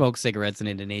 Kids smoke cigarettes in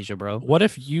Indonesia, bro. What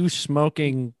if you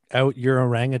smoking out your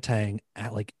orangutan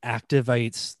like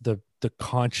activates the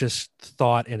conscious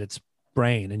thought in its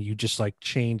brain, and you just like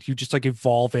change, you just like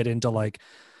evolve it into like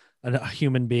a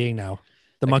human being now?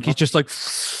 The monkey's just like,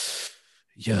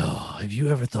 yo, have you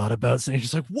ever thought about something?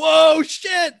 Just like, whoa,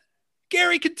 shit,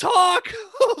 Gary can talk.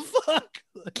 Oh fuck,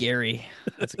 Gary.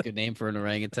 That's a good name for an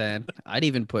orangutan. I'd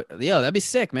even put, that'd be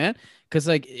sick, man. Because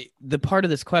like the part of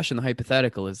this question, the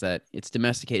hypothetical, is that it's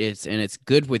domesticated and it's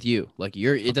good with you. Like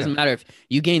it doesn't matter if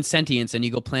you gain sentience and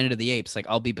you go Planet of the Apes. Like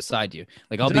I'll be beside you.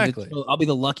 Like I'll be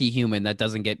the lucky human that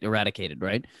doesn't get eradicated,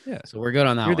 right? Yeah. So we're good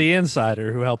on that. You're the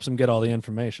insider who helps him get all the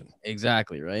information.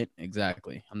 Exactly, right?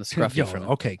 Exactly. I'm the scruffy friend.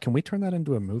 Okay, can we turn that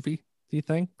into a movie? Do you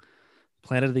think?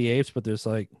 Planet of the Apes, but there's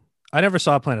like, I never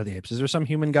saw Planet of the Apes. Is there some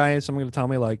human guy? Someone going to tell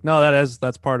me like, no,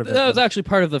 that's part of it. That was actually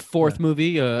part of the fourth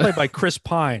movie. Played by Chris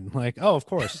Pine. Like, oh, of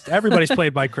course, everybody's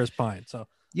played by Chris Pine. So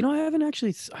I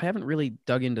haven't really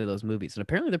dug into those movies, and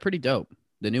apparently they're pretty dope.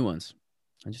 The new ones,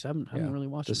 I just haven't really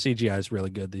watched. The CGI is really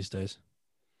good these days.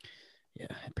 Yeah,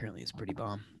 apparently it's pretty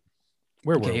bomb.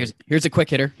 Here's a quick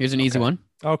hitter. Here's an easy one.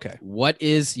 Okay. What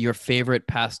is your favorite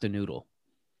pasta noodle?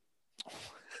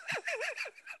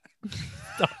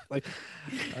 Like,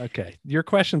 okay, your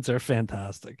questions are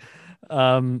fantastic.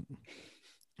 What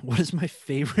is my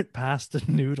favorite pasta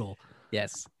noodle?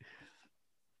 Yes,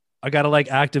 I gotta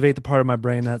like activate the part of my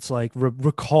brain that's like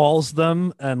recalls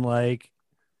them, and like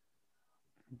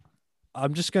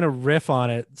I'm just gonna riff on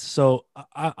it. So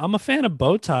I'm a fan of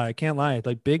bow tie. I can't lie,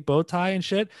 like big bow tie and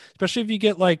shit, especially if you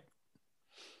get like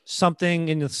something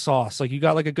in the sauce, like you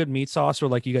got like a good meat sauce, or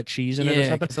like you got cheese in it or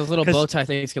something. Those little bow tie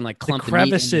things can like clump the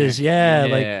crevices. The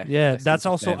meat yeah. That's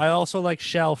also, I also like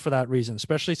shell for that reason,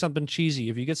 especially something cheesy.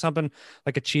 If you get something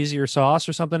like a cheesier sauce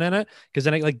or something in it, because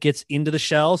then it like gets into the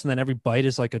shells, and then every bite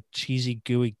is like a cheesy,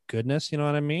 gooey goodness. You know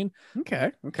what I mean?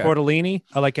 Okay. Tortellini.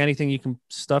 I like anything you can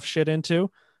stuff shit into.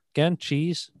 Again,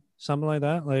 cheese, something like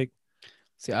that. Like,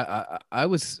 see, I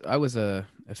was a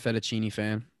fettuccine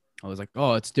fan. I was like,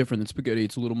 oh, it's different than spaghetti.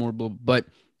 It's a little more, but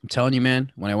I'm telling you,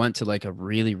 man, when I went to like a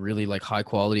really, really like high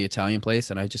quality Italian place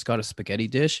and I just got a spaghetti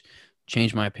dish,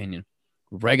 changed my opinion.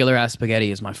 Regular ass spaghetti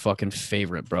is my fucking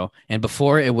favorite, bro. And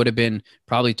before it would have been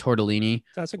probably tortellini.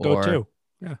 That's a go-to.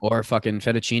 Yeah. Or fucking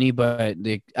fettuccine. But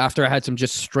after I had some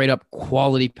just straight up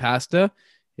quality pasta,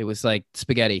 it was like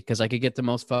spaghetti, because I could get the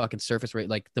most fucking surface rate,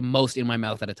 like the most in my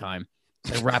mouth at a time.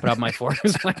 So I wrap it up my fork.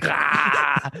 It's like,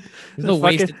 there's no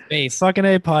wasted space. Fucking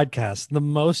A podcast. The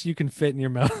most you can fit in your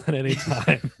mouth at any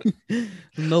time.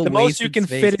 The most you can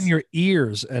fit in your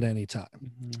ears at any time.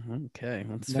 Okay.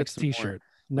 Next t-shirt.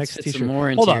 Next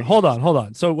t-shirt. Hold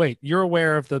on. So wait, you're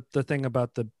aware of the thing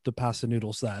about the pasta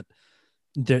noodles, that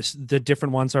the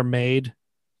different ones are made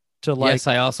to like. Yes,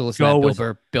 I also listened to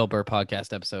that Bill Burr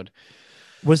podcast episode.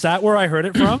 Was that where I heard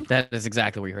it from? That is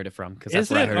exactly where you heard it from. Because that's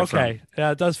Is where I it? heard it from. Okay.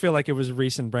 Yeah, it does feel like it was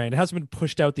recent brain. It hasn't been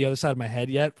pushed out the other side of my head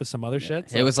yet with some other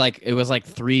shit. So. It was like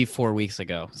 3-4 weeks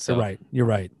ago. So You're right. You're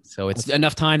right. So it's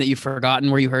enough time that you've forgotten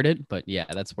where you heard it, but yeah,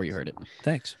 that's where you heard it.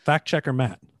 Thanks. Fact checker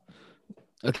Matt.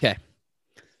 Okay.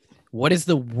 What is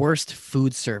the worst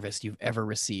food service you've ever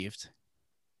received?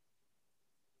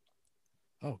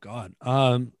 Oh God.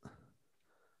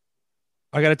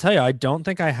 I got to tell you, I don't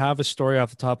think I have a story off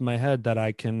the top of my head that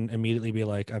I can immediately be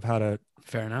like, I've had a.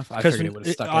 Fair enough. I figured it would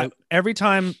have stuck out.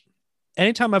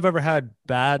 Anytime I've ever had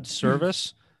bad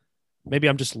service, maybe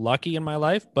I'm just lucky in my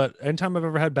life, but anytime I've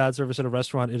ever had bad service at a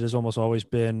restaurant, it has almost always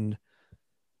been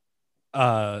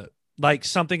like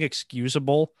something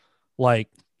excusable. Like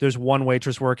there's one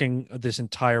waitress working this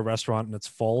entire restaurant and it's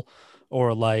full,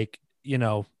 or like, you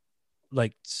know,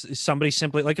 like somebody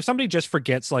simply, like if somebody just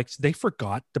forgets, like they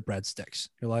forgot the breadsticks,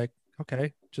 you're like,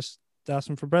 okay, just ask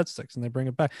them for breadsticks and they bring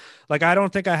it back. Like I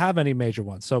don't think I have any major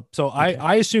ones. So okay.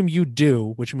 I assume you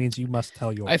do, which means you must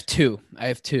tell yours. I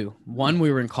have two. One,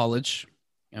 we were in college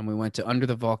and we went to Under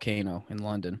the Volcano in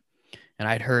London, and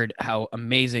I'd heard how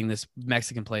amazing this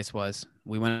Mexican place was.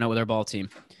 We went out with our ball team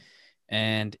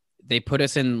and they put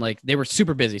us in, like, they were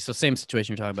super busy. So same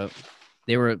situation you're talking about.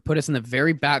 They put us in the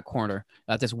very back corner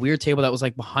at this weird table that was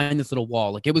like behind this little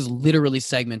wall. Like it was literally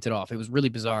segmented off. It was really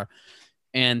bizarre.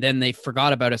 And then they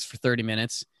forgot about us for 30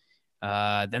 minutes.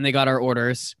 Then they got our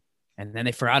orders, and then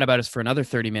they forgot about us for another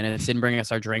 30 minutes, didn't bring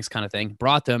us our drinks kind of thing,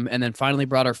 brought them, and then finally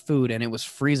brought our food, and it was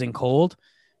freezing cold.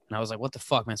 And I was like, what the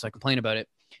fuck, man? So I complained about it.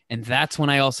 And that's when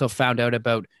I also found out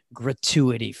about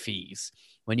gratuity fees.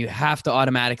 When you have to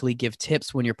automatically give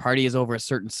tips when your party is over a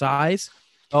certain size.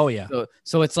 Oh, yeah.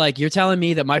 So it's like, you're telling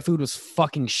me that my food was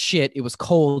fucking shit. It was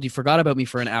cold. You forgot about me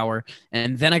for an hour.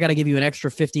 And then I got to give you an extra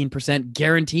 15%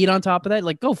 guaranteed on top of that.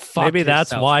 Like, go fuck Maybe yourself.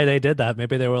 That's why they did that.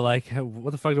 Maybe they were like, hey,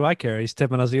 what the fuck do I care? He's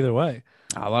tipping us either way.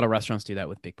 A lot of restaurants do that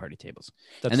with big party tables.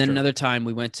 That's and then true. Another time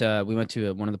we went to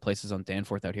one of the places on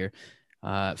Danforth out here.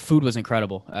 Food was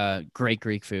incredible. Great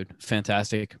Greek food.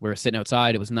 Fantastic. We were sitting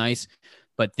outside. It was nice.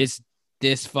 But this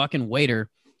fucking waiter,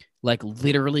 like,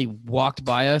 literally walked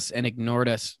by us and ignored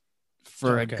us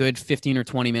for a good 15 or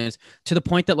 20 minutes, to the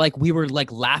point that, like, we were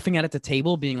like laughing at the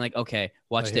table, being like, okay,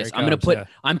 watch this.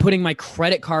 I'm putting my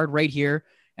credit card right here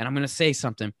and I'm going to say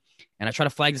something. And I try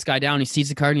to flag this guy down. He sees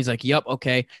the card and he's like, yep.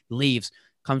 Okay. Leaves,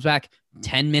 comes back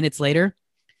 10 minutes later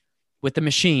with the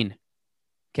machine.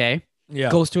 Okay.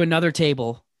 Yeah. Goes to another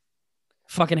table,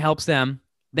 fucking helps them,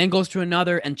 then goes to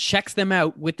another and checks them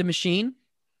out with the machine.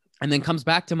 And then comes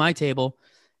back to my table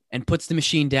and puts the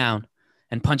machine down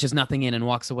and punches nothing in and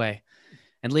walks away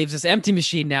and leaves this empty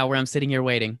machine now where I'm sitting here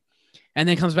waiting. And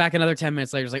then comes back another 10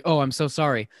 minutes later. It's like, oh, I'm so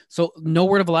sorry. So no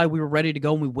word of a lie, we were ready to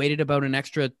go, and we waited about an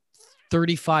extra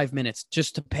 35 minutes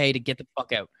just to pay to get the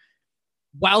fuck out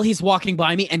while he's walking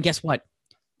by me. And guess what?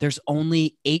 There's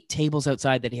only 8 tables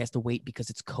outside that he has to wait because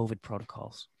it's COVID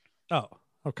protocols. Oh,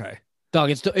 okay. Dog,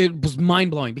 it was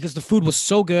mind-blowing because the food was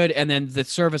so good, and then the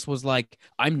service was like,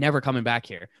 I'm never coming back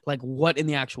here. Like, what in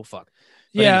the actual fuck?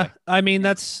 But yeah, anyway. I mean,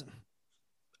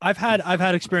 I've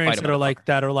had experiences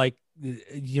that are like,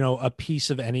 you know, a piece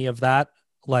of any of that.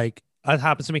 Like, that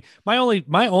happens to me. My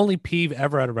only peeve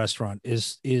ever at a restaurant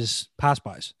is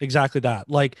pass-bys. Exactly that.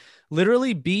 Like,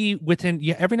 literally be within,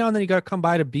 every now and then you got to come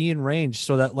by to be in range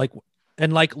so that, like,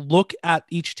 and like look at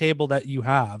each table that you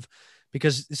have.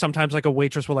 Because sometimes, like, a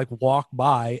waitress will, like, walk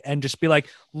by and just be like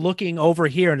looking over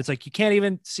here, and it's like, you can't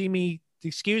even see me.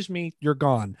 Excuse me, you're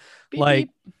gone. Beep, like,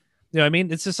 beep. you know what I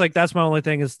mean? It's just like, that's my only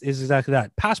thing is exactly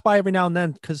that. Pass by every now and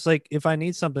then, because, like, if I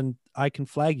need something, I can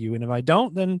flag you, and if I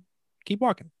don't, then keep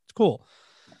walking. It's cool.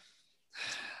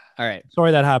 All right.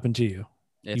 Sorry that happened to you.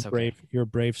 It's You're a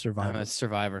brave I'm survivor. a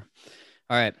survivor.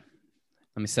 All right.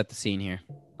 Let me set the scene here.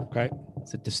 Okay.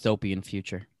 It's a dystopian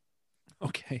future.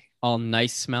 Okay. All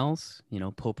nice smells, you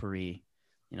know, potpourri,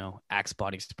 you know, Axe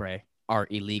body spray are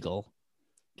illegal.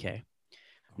 Okay.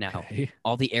 Now, Okay.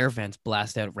 all the air vents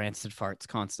blast out rancid farts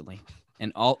constantly.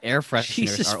 And all air fresheners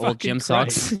Jesus are old gym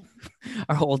fucking socks.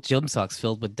 Are old gym socks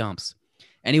filled with dumps.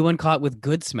 Anyone caught with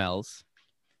good smells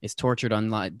is tortured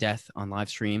on death on live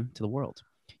stream to the world.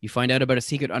 You find out about a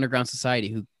secret underground society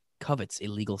who covets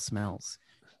illegal smells.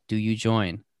 Do you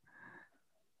join?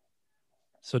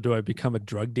 So do I become a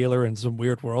drug dealer in some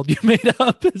weird world you made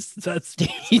up? That's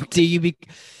Do you be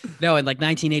no, in like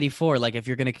 1984, like, if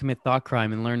you're going to commit thought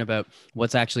crime and learn about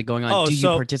what's actually going on, do you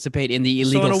participate in the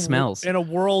illegal smells? In a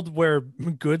world where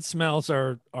good smells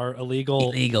are illegal,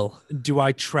 Illegal. do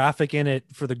I traffic in it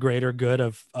for the greater good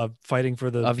of fighting for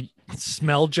the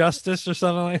Smell justice or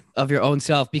something like. of your own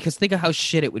self, because think of how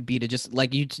shit it would be to just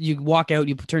like you walk out,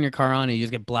 you turn your car on, and you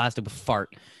just get blasted with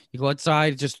fart. You go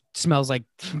outside, it just smells like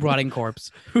rotting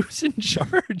corpse. Who's in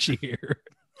charge here?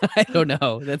 I don't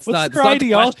know. That's What's not, their that's not the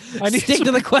ideology? question. I need Stick to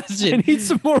some- the I question. need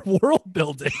some more world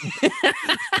building.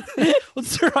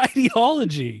 What's their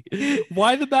ideology?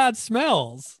 Why the bad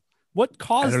smells? What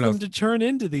caused don't know. them to turn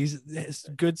into these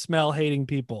good smell hating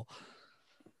people?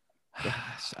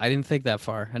 I didn't think that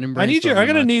far. I didn't. I need you. brainstorm I'm that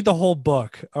gonna much. need the whole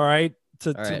book. All right.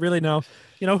 To right. really know,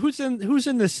 who's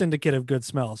in this syndicate of good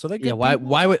smell. So they Yeah.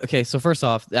 Why would? Okay. So first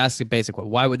off, ask a basic one.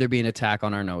 Why would there be an attack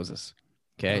on our noses?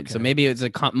 Okay. So Okay. maybe it's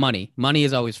money. Money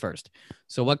is always first.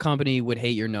 So what company would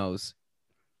hate your nose?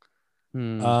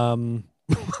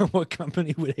 What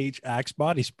company would hate Axe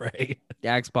body spray?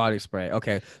 Axe body spray.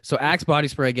 Okay, so Axe body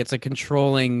spray gets a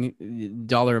controlling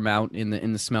dollar amount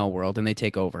in the smell world, and they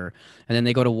take over, and then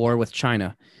they go to war with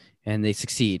China, and they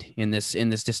succeed in this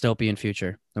dystopian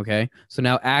future. Okay, so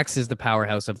now Axe is the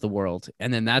powerhouse of the world,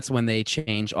 and then that's when they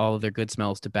change all of their good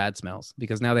smells to bad smells,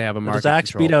 because now they have a market Does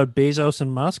Axe control. beat out Bezos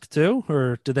and Musk too,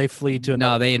 or did they flee to No,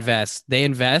 another? they invest. They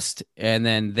invest, and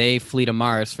then they flee to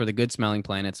Mars for the good smelling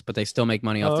planets, but they still make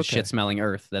money off the okay. shit smelling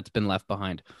Earth that's been left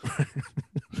behind.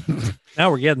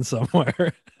 Now we're getting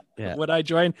somewhere. Yeah. Would I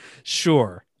join?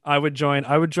 Sure, I would join.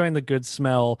 I would join the good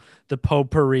smell, the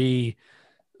potpourri,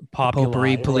 populi, Potpourri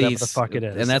or whatever police, the fuck it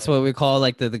is, and that's what we call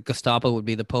like the Gestapo would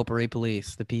be the potpourri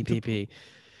police, the PPP.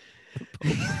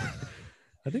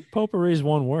 I think potpourri is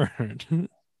one word.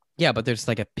 Yeah, but there's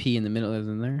like a P in the middle,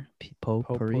 isn't there?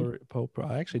 Potpourri. Potpourri.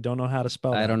 I actually don't know how to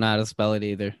spell. I that. don't know how to spell it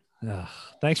either. Ugh.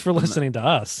 Thanks for listening to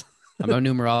us. I'm a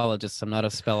numerologist. I'm not a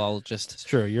spellologist. It's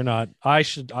true. You're not. I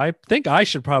think I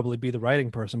should probably be the writing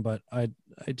person, but I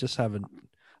just haven't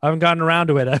gotten around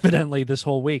to it evidently this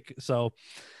whole week. So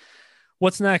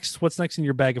what's next? What's next in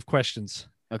your bag of questions?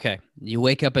 Okay, you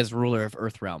wake up as ruler of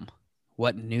Earthrealm.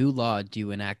 What new law do you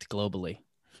enact globally?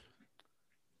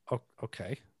 Oh,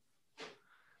 okay.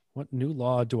 What new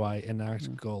law do I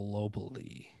enact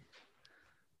globally?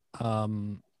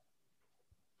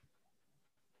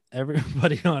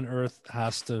 Everybody on Earth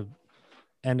has to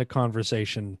end a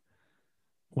conversation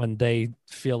when they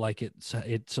feel like it's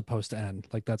supposed to end.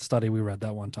 Like that study we read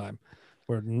that one time,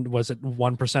 where was it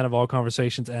 1% of all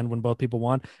conversations end when both people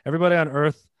want? Everybody on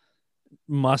Earth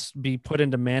must be put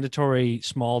into mandatory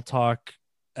small talk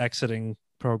exiting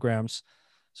programs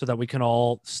so that we can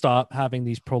all stop having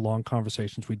these prolonged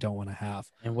conversations we don't want to have.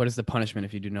 And what is the punishment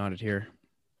if you do not adhere?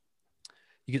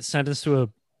 You get sentenced to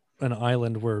an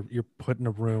island where you're put in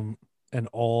a room and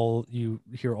all you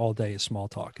hear all day is small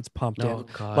talk. It's pumped in.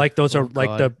 God. Like those are Oh, like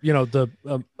God.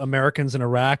 the Americans in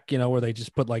Iraq, where they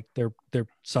just put like their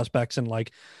suspects in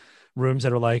like rooms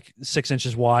that are like 6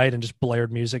 inches wide and just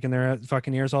blared music in their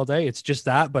fucking ears all day. It's just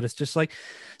that, but it's just like,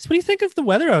 so what do you think of the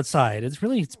weather outside? It's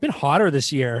been hotter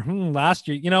this year. Last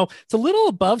year, it's a little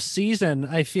above season.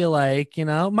 I feel like,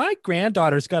 my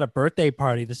granddaughter's got a birthday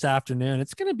party this afternoon.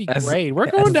 It's going to be great.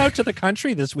 We're going out to the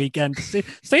country this weekend to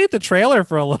stay at the trailer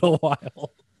for a little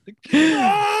while.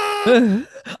 I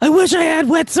wish I had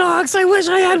wet socks.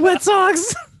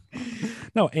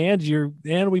 No,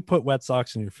 and we put wet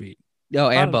socks in your feet. Oh,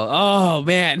 Ambo. Oh,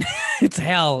 man. It's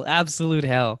hell. Absolute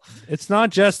hell. It's not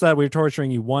just that we're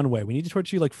torturing you one way. We need to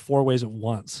torture you like 4 ways at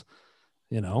once.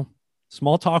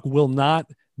 Small talk will not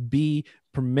be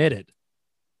permitted.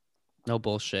 No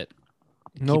bullshit.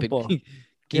 No Keep bull. it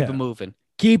Yeah. moving.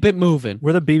 Keep it moving.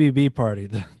 We're the BBB party,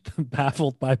 the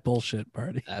baffled by bullshit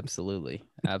party. Absolutely.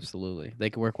 Absolutely. They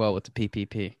can work well with the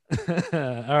PPP.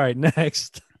 All right,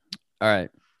 next. All right.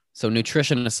 So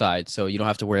nutrition aside, so you don't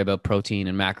have to worry about protein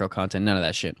and macro content, none of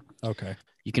that shit. Okay.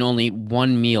 You can only eat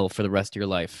one meal for the rest of your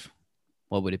life.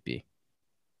 What would it be?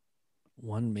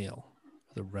 One meal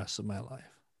for the rest of my life.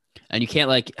 And you can't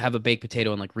like have a baked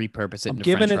potato and like repurpose it I'm into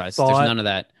giving French it fries. thought. There's none of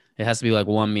that. It has to be like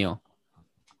one meal.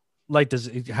 Like, does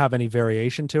it have any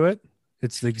variation to it?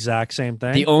 It's the exact same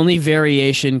thing. The only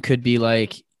variation could be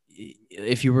like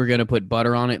if you were going to put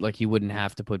butter on it, like you wouldn't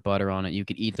have to put butter on it. You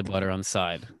could eat the butter on the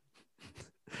side.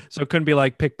 So it couldn't be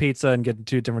like pick pizza and get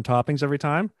 2 different toppings every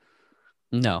time.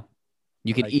 No.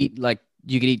 You could Like-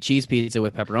 eat cheese pizza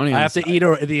with pepperoni on I the have to side.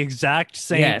 eat the exact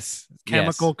same Yes.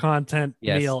 chemical content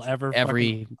Yes. meal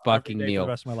Every fucking day for meal. the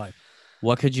rest of my life.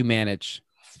 What could you manage?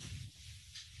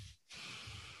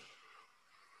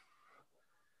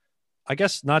 I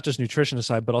guess not just nutrition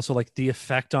aside, but also like the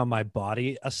effect on my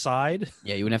body aside.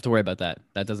 Yeah, you wouldn't have to worry about that.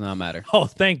 That does not matter. Oh,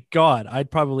 thank God.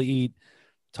 I'd probably eat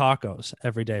tacos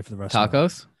every day for the rest of my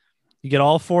life. Tacos? You get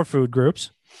all 4 food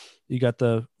groups. You got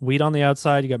the wheat on the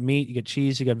outside, you got meat, you get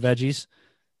cheese, you got veggies,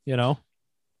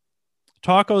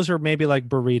 Tacos or maybe like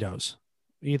burritos,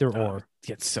 either or.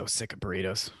 Get so sick of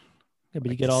burritos. Yeah, but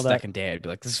Like you get the all that. second day, I'd be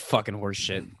like, this is fucking horse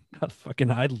shit.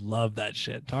 I love that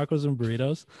shit. Tacos and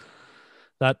burritos.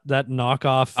 That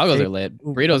knockoff Tacos are fake lit.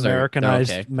 Burritos they're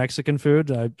Americanized okay. Mexican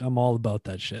food. I'm all about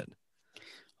that shit.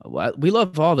 We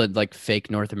love all the like fake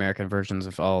North American versions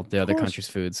of all the other course. countries'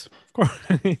 foods. Of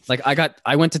course. Like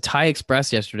I went to Thai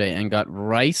Express yesterday and got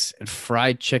rice and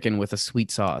fried chicken with a sweet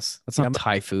sauce. That's not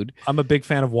Thai food. I'm a big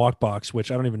fan of wok box,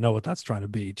 which I don't even know what that's trying to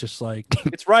be. Just like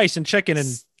it's rice and chicken and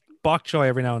bok choy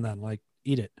every now and then. Like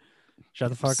eat it. Shut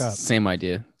the fuck up. Same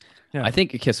idea. Yeah. I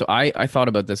think okay. So I thought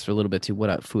about this for a little bit too.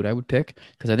 What food I would pick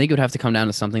because I think it would have to come down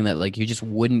to something that like you just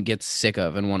wouldn't get sick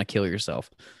of and want to kill yourself.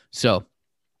 So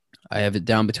I have it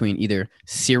down between either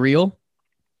cereal.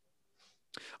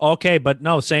 Okay, but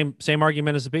no, same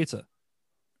argument as the pizza.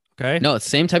 Okay. No, it's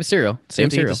same type of cereal. Same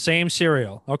cereal. The same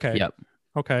cereal. Okay. Yep.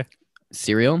 Okay.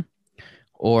 Cereal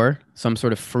or some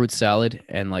sort of fruit salad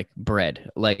and like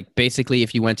bread. Like basically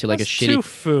if you went to like That's a shitty two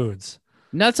foods.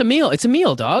 No, it's a meal. It's a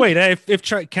meal, dog. Wait,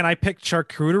 can I pick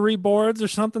charcuterie boards or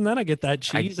something? Then I get that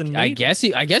cheese and meat. I guess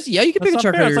yeah, you can pick a That's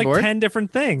not fair. charcuterie It's like board. 10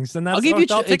 different things. And that's I'll give you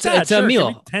I'll take it's, that. it's Sure, a give me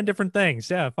meal. 10 different things.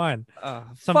 Yeah, fine.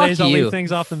 Some Fuck days I'll you. leave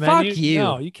things off the Fuck menu. you.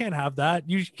 No, you can't have that.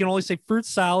 You can only say fruit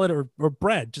salad or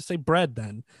bread. Just say bread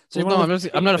then. So Well, no,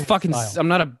 I'm not a fucking style. I'm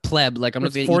not a pleb. Like I'm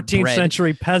not a gonna eat 14th bread.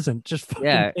 century peasant. Just fucking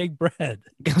Yeah. big bread.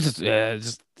 just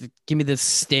give me this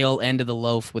stale end of the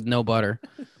loaf with no butter.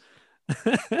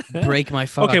 Break my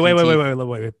fucking Okay, wait.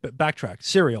 teeth. Backtrack.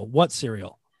 Cereal. What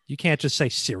cereal? You can't just say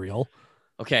cereal.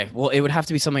 Okay, well, it would have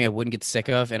to be something I wouldn't get sick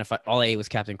of, and if all I ate was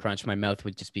Captain Crunch, my mouth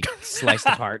would just be sliced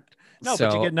apart. No, so,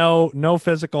 but you get no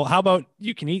physical. How about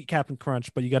you can eat Captain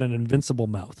Crunch, but you got an invincible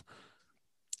mouth?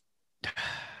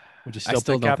 Would you still, I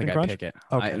still pick don't Captain think Crunch? I'd pick it.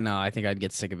 Okay. No, I think I'd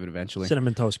get sick of it eventually.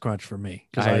 Cinnamon Toast Crunch for me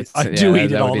because I Yeah, do eat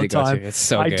it that would all be the go-to. time. It's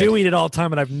so I good. do eat it all the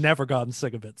time, and I've never gotten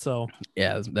sick of it. So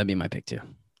Yeah, that'd be my pick too.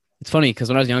 It's funny because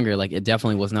when I was younger, like it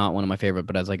definitely was not one of my favorite,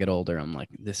 but as I get older, I'm like,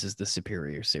 this is the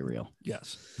superior cereal.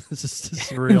 yes, this is the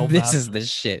cereal. This is the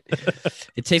shit.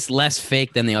 It tastes less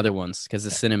fake than the other ones because the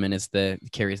cinnamon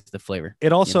carries the flavor.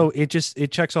 It also it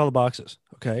checks all the boxes.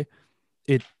 Okay,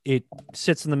 it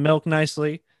sits in the milk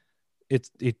nicely. It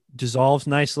dissolves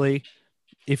nicely.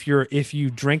 If you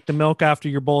drink the milk after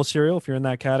your bowl of cereal, if you're in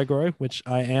that category, which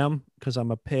I am because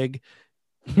I'm a pig,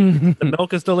 the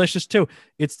milk is delicious too.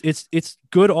 It's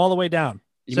good all the way down.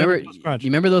 You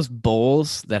remember those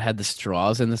bowls that had the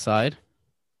straws in the side?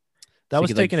 That So was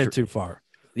you could, taking like, it too far.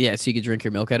 Yeah, so you could drink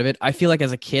your milk out of it. I feel like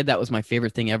as a kid, that was my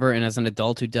favorite thing ever. And as an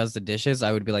adult who does the dishes,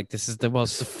 I would be like, this is the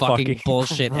most fucking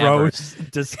bullshit gross,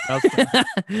 disgusting.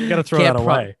 You gotta throw that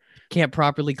away. Can't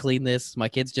properly clean this. My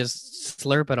kids just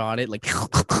slurp it on it like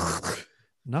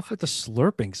Enough with the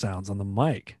slurping sounds on the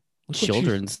mic.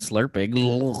 children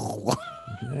slurping.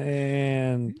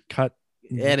 And cut.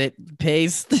 Edit,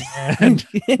 paste, And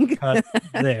cut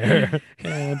there.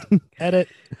 And edit.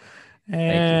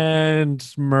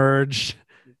 And merge.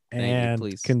 And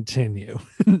please. continue.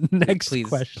 Next Please.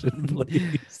 question,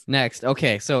 please. Next.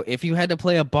 Okay, so if you had to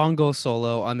play a bongo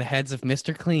solo on the heads of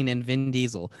Mr. Clean and Vin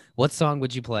Diesel, what song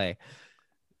would you play?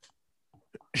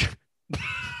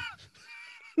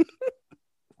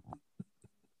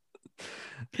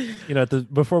 You know,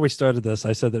 before we started this,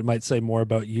 I said that it might say more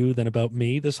about you than about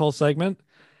me this whole segment.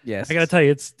 Yes. I gotta tell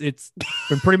you, it's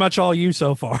been pretty much all you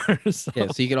so far. So. Yeah,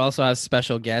 so you could also have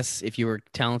special guests if you were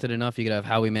talented enough. You could have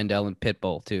Howie Mandel and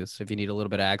Pitbull too. So if you need a little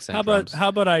bit of accent, How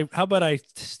about I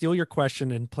steal your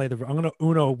question and play I'm gonna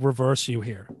Uno reverse you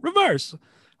here. Reverse.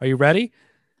 Are you ready?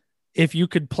 If you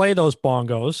could play those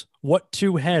bongos, what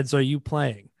two heads are you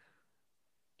playing?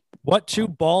 What two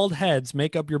bald heads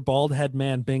make up your bald head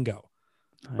man bingo?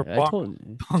 I told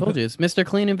you it's Mr.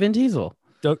 Clean and Vin Diesel.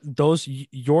 Those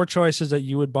your choices that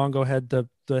you would bongo head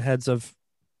the heads of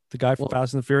the guy from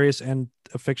Fast and the Furious and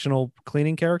a fictional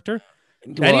cleaning character.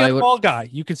 Any other bald guy,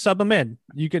 you can sub them in.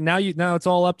 You can now it's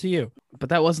all up to you. But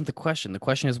that wasn't the question. The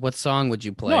question is, what song would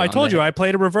you play? No, I told you I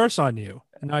played a reverse on you,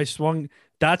 and I swung.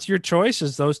 That's your choice.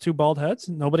 Is those two bald heads?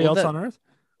 Nobody else on Earth.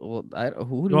 Well,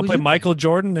 who you want to play Michael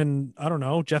Jordan and I don't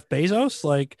know Jeff Bezos?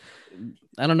 Like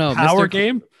I don't know. Power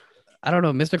game. I don't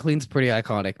know. Mr. Clean's pretty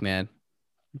iconic, man.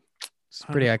 It's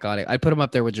pretty iconic. I'd put him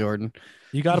up there with Jordan.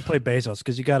 You got to play Bezos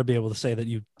because you got to be able to say that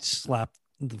you slapped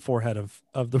the forehead of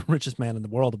the richest man in the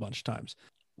world a bunch of times.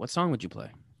 What song would you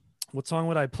play? What song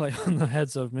would I play on the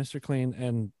heads of Mr. Clean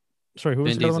and sorry, who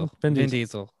was Vin the other one? Vin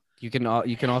Diesel. You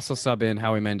can also sub in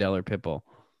Howie Mandel or Pitbull.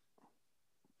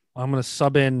 I'm gonna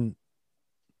sub in.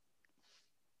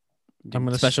 I'm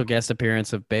gonna special guest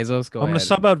appearance of Bezos. I'm gonna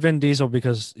sub out Vin Diesel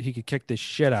because he could kick the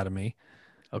shit out of me.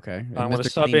 Okay. I'm Is going to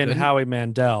Mr. sub Clean in good? Howie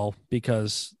Mandel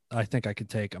because I think I could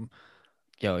take him.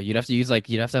 Yo, you'd have to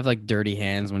have like dirty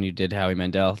hands when you did Howie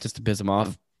Mandel just to piss him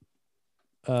off.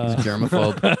 He's a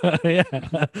germaphobe.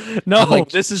 Yeah. No, Like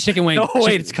this is chicken wing. no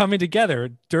wait. It's coming together.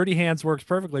 Dirty Hands works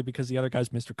perfectly because the other guy's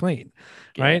Mr. Clean,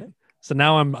 right? So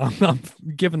now I'm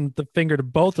giving the finger to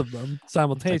both of them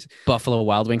simultaneously. Buffalo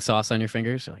Wild Wing sauce on your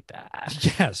fingers. You're like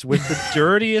that. Yes, with the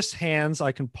dirtiest hands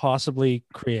I can possibly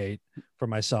create for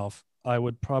myself, I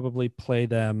would probably play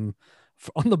them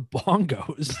on the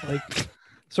bongos. Like,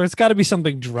 so it's got to be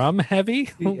something drum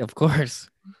heavy. Of course.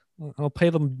 I'll play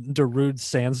them Darude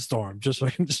Sandstorm just so I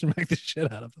can just make the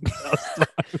shit out of them.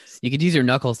 You could use your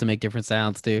knuckles to make different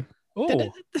sounds too.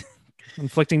 Oh,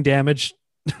 inflicting damage,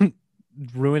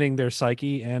 ruining their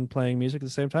psyche, and playing music at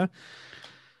the same time.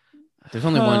 There's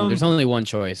only one. There's only one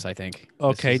choice, I think.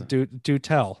 Okay, do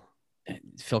tell.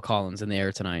 Phil Collins, In the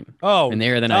Air Tonight. Oh, In the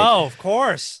Air of the Night. Oh, of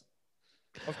course.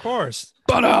 Of course.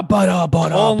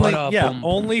 Only,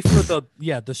 only for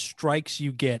the strikes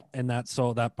you get in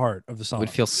that part of the song. It would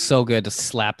feel so good to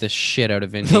slap the shit out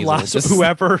of Vin The Diesel. last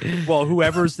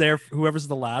whoever's there, whoever's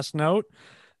the last note,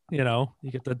 you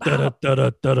get the da da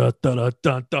da da da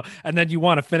da da, and then you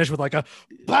want to finish with like a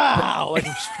bow, like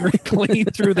straight clean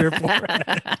through their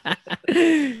forehead.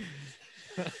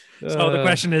 So the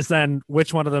question is then,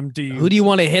 which one of them do you? Who do you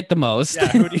want to hit the most? Yeah,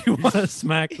 who do you want to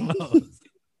smack the most?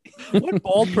 What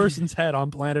bald person's head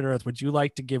on planet Earth would you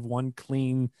like to give one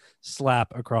clean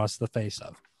slap across the face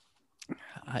of?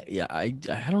 I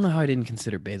don't know how I didn't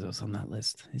consider Bezos on that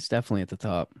list. He's definitely at the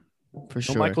top for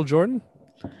sure. Michael Jordan?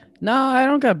 No, I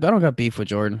don't got beef with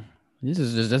Jordan. This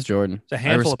is just Jordan. It's a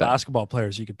handful of basketball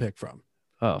players you could pick from.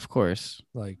 Oh, of course.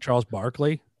 Like Charles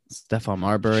Barkley, Stephon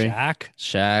Marbury,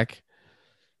 Shaq.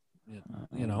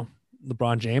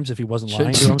 LeBron James if he wasn't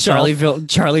lying to himself.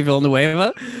 Charlie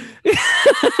Villanueva.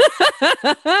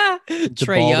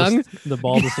 Trae Young. The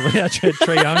baldest. Yeah,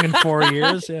 Trae Young in 4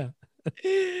 years. Yeah.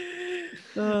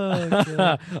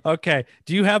 Oh, okay.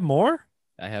 Do you have more?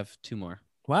 I have two more.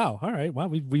 Wow. All right. Wow.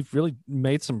 We've really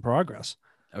made some progress.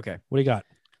 Okay. What do you got?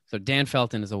 So Dan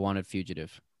Felton is a wanted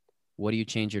fugitive. What do you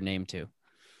change your name to?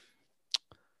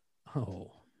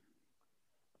 Oh.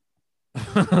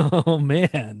 Oh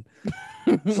man.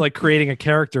 It's like creating a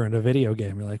character in a video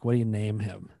game. You're like, what do you name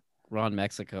him? Ron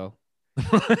Mexico.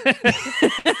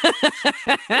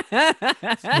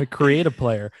 A creative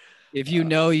player. If you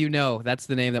know, you know. That's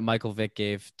the name that Michael Vick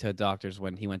gave to doctors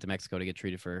when he went to Mexico to get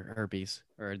treated for herpes,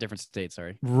 or a different state.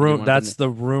 Sorry. That's the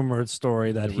rumored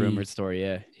story that rumored story.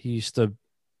 Yeah. He used to,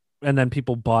 and then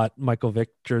people bought Michael Vick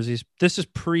jerseys. This is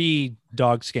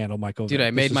pre-dog scandal, Michael Vick. Dude,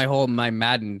 I made my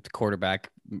Madden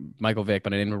quarterback Michael Vick,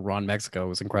 but I named him Ron Mexico. It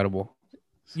was incredible.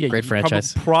 Yeah, great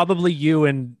franchise. Probably you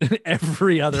and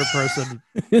every other person,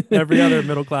 every other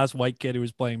middle-class white kid who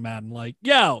was playing Madden, like,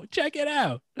 yo, check it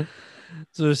out.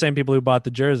 So the same people who bought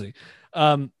the jersey.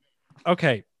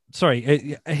 Okay,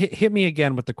 sorry. Hit me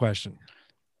again with the question.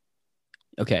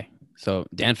 Okay, so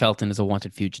Dan Felton is a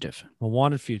wanted fugitive. A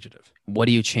wanted fugitive. What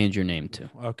do you change your name to?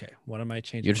 Okay, what am I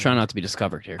changing? You're trying not to be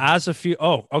discovered here. As a few.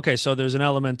 Oh, okay. So there's an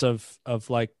element of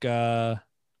like this.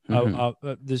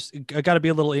 I got to be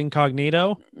a little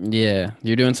incognito. Yeah,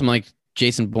 you're doing some like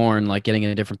Jason Bourne, like getting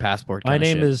a different passport. My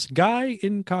name is Guy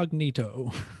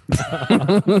Incognito.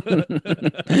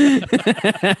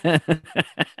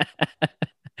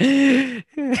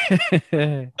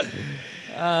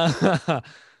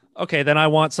 Okay, then I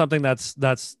want something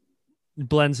that's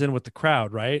blends in with the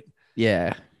crowd, right?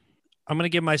 Yeah. I'm gonna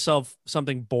give myself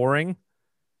something boring.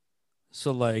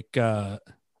 So like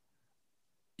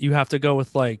you have to go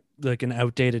with like an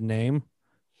outdated name.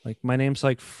 Like my name's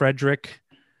like Frederick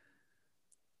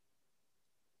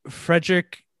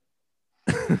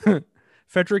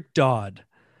Dodd.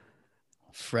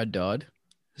 Fred Dodd.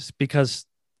 It's because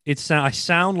I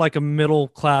sound like a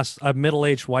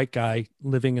middle-aged white guy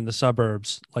living in the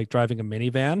suburbs, like driving a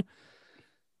minivan.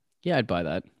 Yeah, I'd buy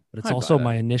that. But it's also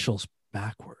my initials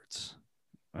backwards.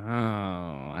 Oh,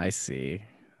 I see.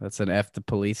 That's an F the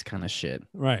police kind of shit.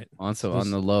 Right. Also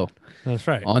on the low. That's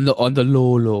right. On the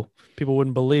low. People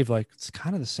wouldn't believe, like, it's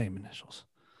kind of the same initials.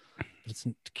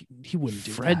 He wouldn't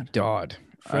do Fred that. Dodd.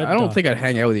 Fred I don't Dodd. think I'd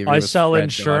hang out with you. I sell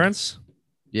insurance. Dodd.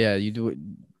 Yeah, you do it.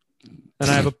 And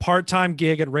I have a part-time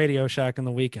gig at Radio Shack on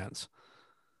the weekends.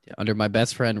 Yeah, under my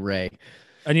best friend, Ray.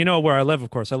 And you know where I live, of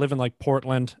course. I live in like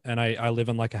Portland, and I live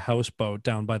in like a houseboat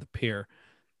down by the pier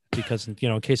because, in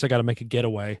case I got to make a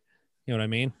getaway, you know what I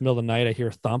mean? Middle of the night, I hear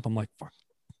a thump. I'm like, fuck,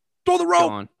 throw the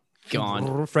rope.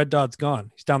 Gone. Fred Dodd's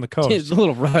gone. He's down the coast. He's a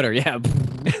little rudder, yeah.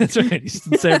 That's right. He's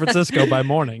in San Francisco by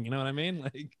morning. You know what I mean?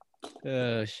 Like,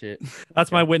 oh, shit.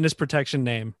 That's my witness protection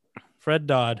name. Fred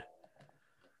Dodd.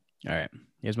 All right.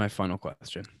 Here's my final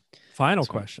question. Final This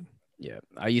one- question. Yeah,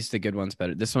 I used the good ones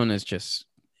better. This one is just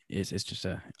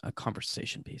a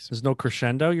conversation piece. There's no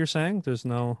crescendo. You're saying there's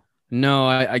no. No,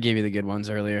 I gave you the good ones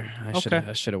earlier. I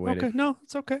Okay. should have waited. Okay. No,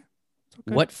 it's okay. It's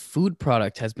okay. What food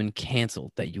product has been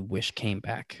canceled that you wish came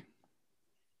back?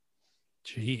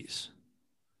 Jeez.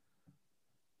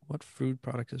 What food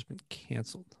product has been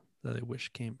canceled that I wish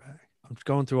came back? I'm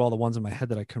going through all the ones in my head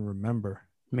that I can remember.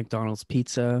 McDonald's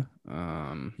pizza.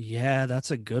 Yeah, that's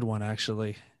a good one,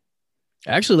 actually.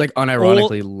 I actually like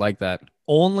unironically like that.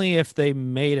 Only if they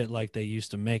made it like they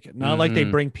used to make it. Not like they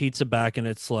Mhm. bring pizza back and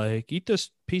it's like, eat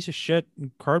this piece of shit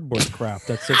cardboard crap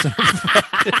that sits in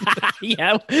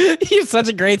Yeah, you're such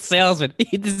a great salesman.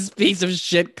 Eat this piece of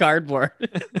shit cardboard.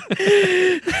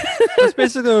 That's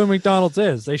basically what McDonald's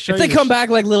is. They show If they you come back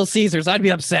like Little Caesars, I'd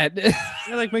be upset.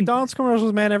 Yeah, like McDonald's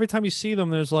commercials, man. Every time you see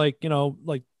them, there's like,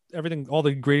 like everything, all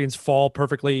the ingredients fall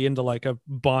perfectly into like a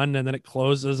bun and then it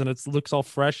closes and it looks all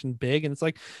fresh and big. And it's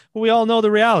like, well, we all know the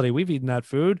reality. We've eaten that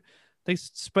food.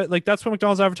 Like that's what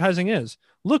McDonald's advertising is.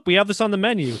 Look, we have this on the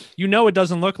menu. You know it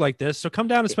doesn't look like this. So come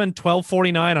down and spend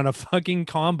 $12.49 on a fucking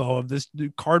combo of this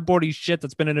cardboardy shit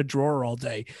that's been in a drawer all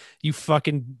day. You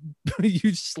fucking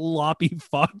you sloppy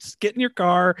fucks. Get in your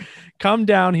car, come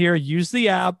down here, use the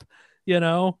app,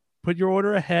 put your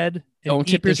order ahead. And Don't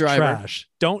tip your driver. Trash.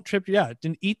 Don't trip. Yeah,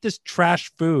 didn't eat this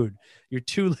trash food. You're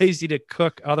too lazy to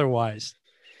cook otherwise.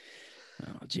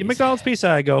 Oh, McDonald's pizza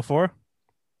I go for.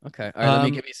 Okay. All right. Let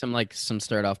me give you some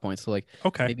start off points. So like,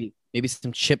 okay, maybe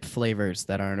some chip flavors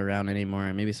that aren't around anymore,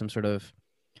 and maybe some sort of.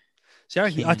 See,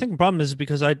 I think the problem is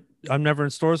because I'm never in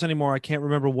stores anymore. I can't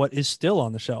remember what is still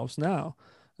on the shelves now.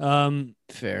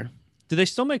 Fair. Do they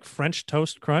still make French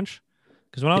toast crunch?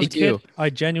 Because when I was a kid, I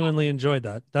genuinely enjoyed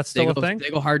that. That's still a thing.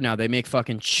 They go hard now. They make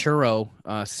fucking churro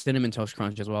cinnamon toast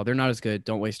crunch as well. They're not as good.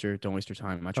 Don't waste your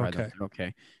time. I tried them.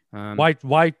 Okay.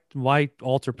 Why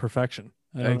alter perfection?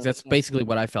 That's basically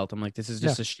what I felt. I'm like, this is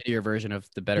just a shittier version of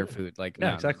the better food. Like,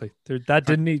 yeah, exactly. That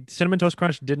didn't need cinnamon toast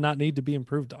crunch. Did not need to be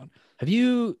improved on. Have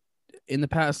you, in the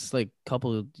past like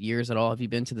couple of years at all, have you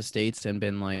been to the States and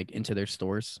been like into their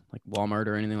stores, like Walmart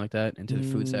or anything like that, into the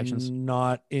food sections?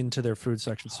 Not into their food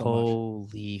section so much.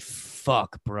 Holy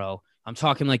fuck, bro! I'm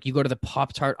talking like you go to the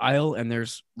Pop-Tart aisle and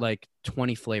there's like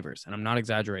 20 flavors, and I'm not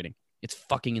exaggerating. It's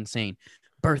fucking insane.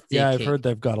 Birthday cake, I've heard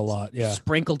they've got a lot. Yeah,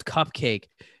 sprinkled cupcake,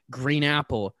 green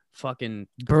apple, fucking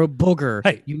booger.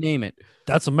 Hey, you name it.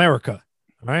 That's America,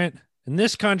 right? In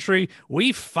this country,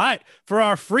 we fight for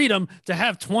our freedom to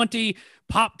have 20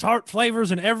 Pop-Tart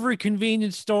flavors in every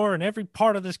convenience store in every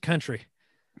part of this country.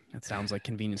 That sounds like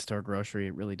convenience store grocery.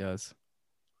 It really does.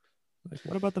 Like,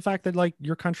 what about the fact that like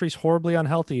your country's horribly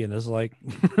unhealthy and is like,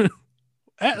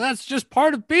 that's just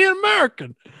part of being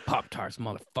American? Pop-Tarts,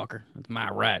 motherfucker. It's my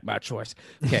right, my choice.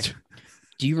 Okay.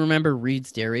 Do you remember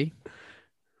Reed's Dairy?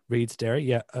 Reed's Dairy?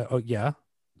 Yeah. Yeah.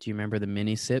 Do you remember the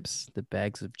mini sips, the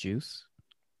bags of juice?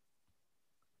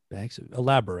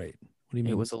 Elaborate. What do you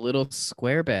mean? It was a little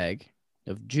square bag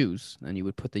of juice, and you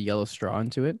would put the yellow straw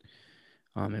into it.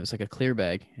 It was like a clear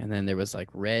bag, and then there was like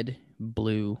red,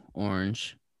 blue,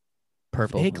 orange,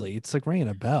 purple. Vaguely, it's like ringing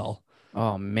a bell.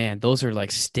 Oh man, those are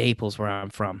like staples where I'm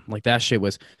from. Like that shit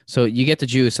was. So you get the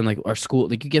juice and like our school,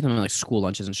 like you get them in like school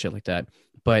lunches and shit like that.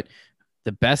 But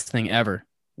the best thing ever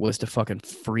was to fucking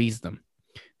freeze them.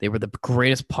 They were the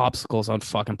greatest popsicles on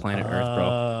fucking planet Earth,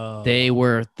 bro. They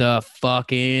were the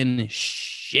fucking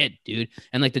shit, dude.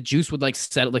 And like the juice would like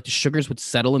settle, like the sugars would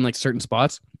settle in like certain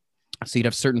spots. So you'd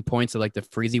have certain points of like the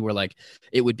freezy where like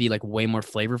it would be like way more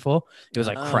flavorful. It was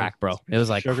like crack, bro. It was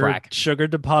like crack. Sugar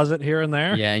deposit here and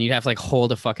there. Yeah, and you'd have to like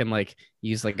hold a fucking like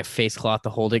use like a face cloth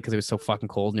to hold it because it was so fucking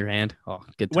cold in your hand. Oh,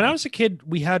 good time. When I was a kid,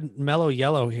 we had Mellow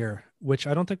Yellow here, which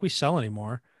I don't think we sell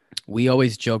anymore. We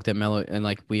always joked that Mellow, and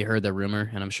like we heard the rumor,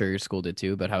 and I'm sure your school did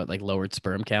too, about how it like lowered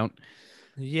sperm count.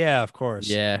 Yeah, of course.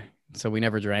 Yeah. So we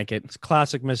never drank it. It's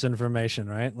classic misinformation,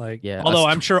 right? Like, yeah. Although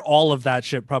I'm sure all of that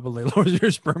shit probably lowers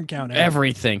your sperm count.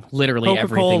 Everything, literally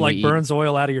Coca-Cola, everything. Like burns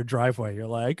oil out of your driveway. You're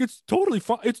like, it's totally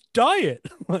fine. It's diet.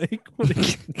 Like,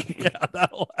 yeah,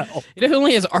 that'll help. It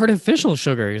only has artificial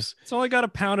sugars. It's only got a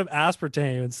pound of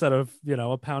aspartame instead of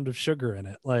a pound of sugar in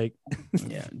it. Like,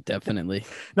 yeah, definitely.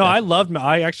 No, I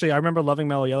remember loving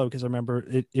Mellow Yellow because I remember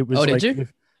it was. Oh, like, did you?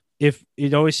 If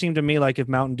it always seemed to me like if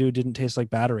Mountain Dew didn't taste like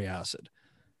battery acid.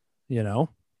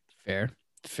 Fair.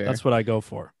 That's what I go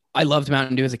for. I loved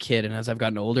Mountain Dew as a kid, and as I've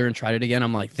gotten older and tried it again,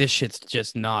 I'm like, this shit's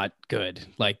just not good.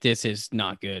 Like, this is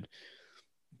not good.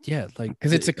 yeah, like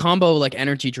Because it's a combo like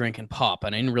energy drink and pop,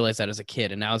 and I didn't realize that as a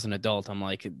kid, and now as an adult, I'm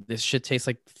like, this shit tastes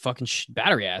like fucking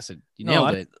battery acid. You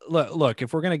nailed it. Look,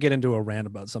 if we're gonna get into a rant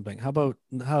about something, how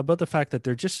about the fact that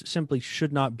there just simply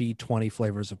should not be 20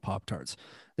 flavors of Pop Tarts.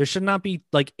 There should not be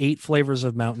like 8 flavors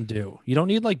of Mountain Dew. You don't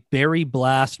need like Berry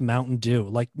Blast Mountain Dew.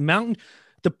 Like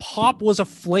the pop was a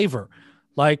flavor.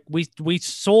 Like we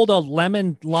sold a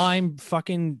lemon lime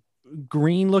fucking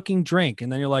green looking drink,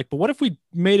 and then you're like, but what if we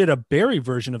made it a berry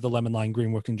version of the lemon lime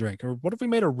green looking drink? Or what if we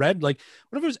made a red? Like,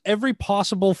 what if it was every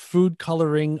possible food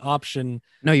coloring option?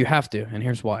 No, you have to, and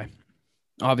here's why.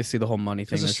 Obviously, the whole money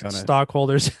thing. Because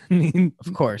stockholders need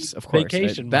of course,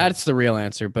 vacation. That's the real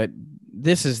answer, but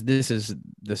this is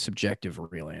the subjective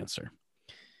real answer.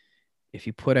 If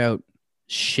you put out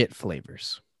shit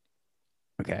flavors,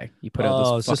 okay, you put out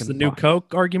those. Is this the new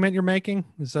Coke argument you're making?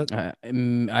 Is that?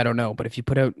 I don't know, but if you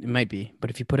put out, it might be. But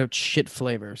if you put out shit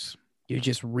flavors, you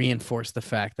just reinforce the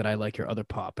fact that I like your other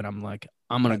pop, and I'm like,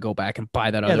 I'm gonna go back and buy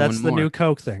that other one. Yeah, that's the new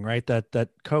Coke thing, right? That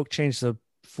Coke changed the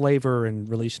flavor and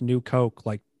released new Coke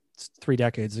like 3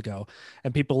 decades ago,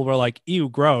 and people were like, ew,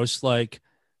 gross, like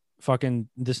fucking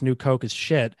this new Coke is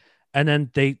shit. And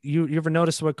then you ever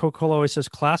notice what Coca-Cola always says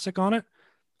classic on it?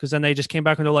 Because then they just came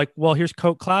back and they're like, well, here's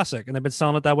Coke Classic, and they've been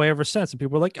selling it that way ever since. And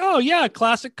people were like, oh yeah,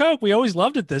 classic Coke, we always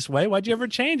loved it this way, why'd you ever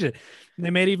change it? And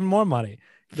they made even more money.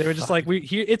 They were just like,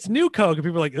 it's new Coke, and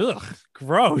people were like, ugh,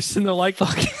 gross. And they're like,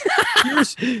 fuck.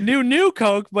 Here's new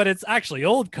Coke, but it's actually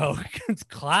old Coke. It's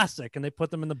classic, and they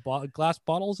put them in the glass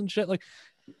bottles and shit. Like,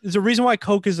 there's a reason why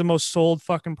Coke is the most sold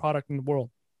fucking product in the world.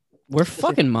 We're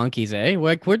fucking monkeys, eh?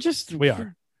 Like we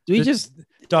are.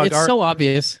 Dog, it's so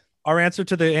obvious. Our answer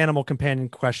to the animal companion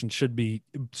question should be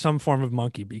some form of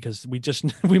monkey, because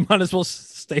we might as well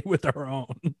stay with our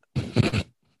own.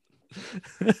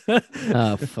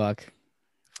 Oh fuck.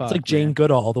 It's like Jane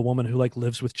Goodall, the woman who like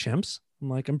lives with chimps. I'm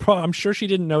like, I'm sure she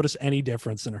didn't notice any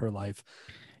difference in her life.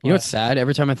 You know what's sad?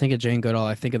 Every time I think of Jane Goodall,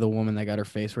 I think of the woman that got her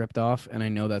face ripped off, and I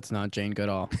know that's not Jane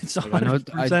Goodall. It's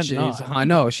 100% I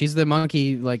know she's the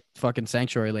monkey, like fucking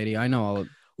sanctuary lady. I know all.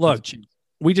 Look,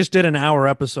 we just did an hour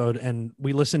episode, and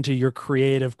we listened to your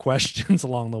creative questions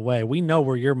along the way. We know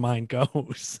where your mind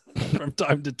goes from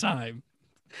time to time.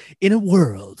 In a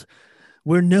world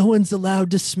where no one's allowed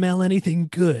to smell anything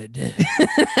good,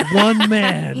 one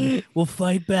man will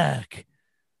fight back.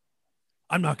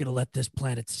 I'm not going to let this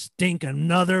planet stink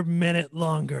another minute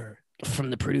longer. From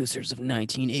the producers of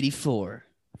 1984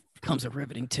 comes a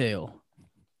riveting tale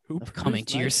of coming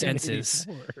to your senses.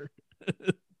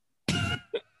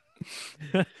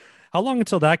 How long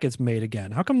until that gets made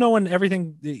again? How come no one,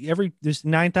 there's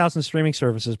 9,000 streaming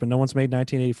services, but no one's made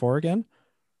 1984 again?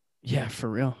 Yeah, for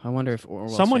real. I wonder if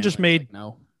someone just made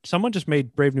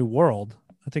Brave New World.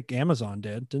 I think Amazon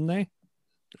didn't they?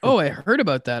 Oh, I heard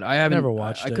about that. I haven't never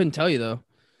watched it. I couldn't tell you though.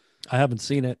 I haven't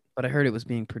seen it, but I heard it was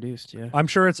being produced. Yeah, I'm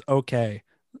sure it's okay,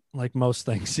 like most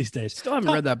things these days. Still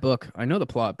haven't read that book. I know the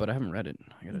plot, but I haven't read it.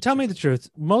 Tell me the truth.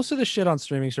 Most of the shit on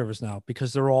streaming service now,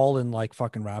 because they're all in like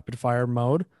fucking rapid fire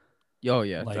mode. Oh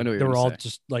yeah, like, I know. They're all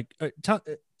just like.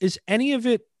 Is any of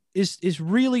it is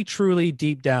really truly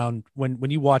deep down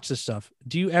when you watch this stuff?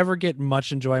 Do you ever get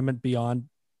much enjoyment beyond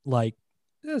like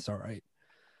it's all right?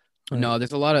 No,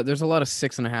 there's a lot of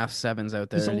 6.5, 7s out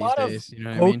there there's a these lot days. Of you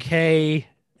know what okay. I mean?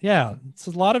 Yeah, it's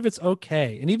a lot of it's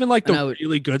okay, and even like the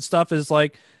really good stuff is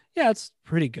like, yeah, it's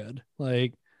pretty good.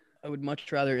 Like, I would much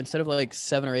rather, instead of like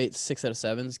 7 or 8, 6 out of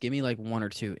 7s, give me like 1 or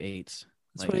 2 8s. That's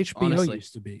like, what HBO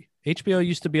used to be. HBO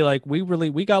used to be like,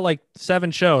 we got like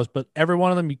 7 shows, but every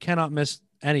one of them you cannot miss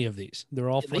any of these. They're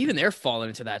all even they're falling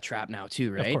into that trap now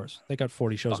too, right? Of course, they got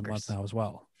 40 shows a month now as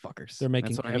well. Fuckers, they're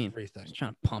making everything. Just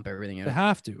trying to pump everything out. They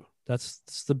have to. That's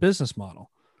the business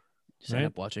model. Just end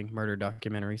up watching murder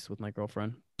documentaries with my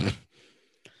girlfriend.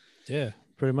 Yeah,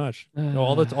 pretty much.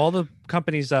 All the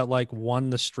companies that like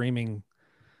won the streaming,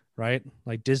 right?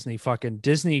 Like Disney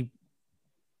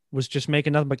was just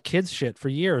making nothing but kids shit for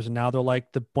years, and now they're like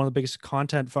one of the biggest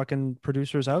content fucking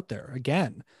producers out there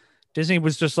again. Disney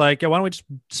was just like, yeah, why don't we just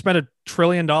spend $1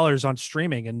 trillion on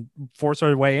streaming and force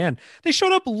our way in? They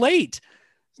showed up late.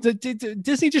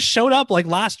 Disney just showed up like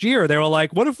last year. They were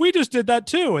like, what if we just did that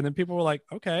too? And then people were like,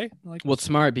 okay. Like, well, it's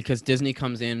smart because Disney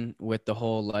comes in with the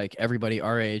whole, like, everybody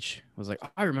our age was like,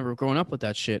 I remember growing up with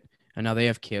that shit. And now they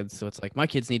have kids. So it's like, my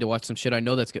kids need to watch some shit I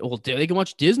know that's good. Well, they can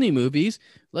watch Disney movies.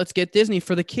 Let's get Disney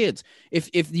for the kids. If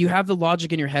you have the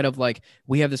logic in your head of like,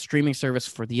 we have the streaming service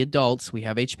for the adults, we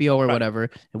have HBO or whatever,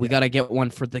 and we got to get one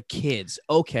for the kids.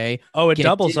 Okay. Oh, it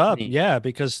doubles Disney up. Yeah.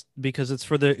 Because it's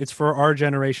for our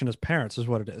generation as parents is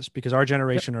what it is, because our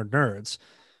generation are nerds.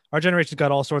 Our generation's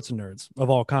got all sorts of nerds of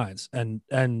all kinds.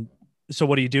 And so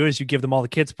what do? Is you give them all the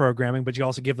kids programming, but you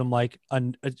also give them like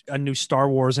a new Star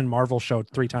Wars and Marvel show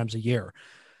 3 times a year.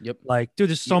 Yep. Like, dude,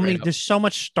 there's there's so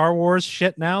much Star Wars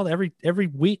shit now. Every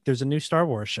week there's a new Star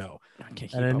Wars show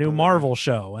and a new Marvel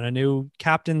show and a new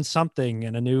Captain something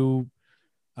and a new,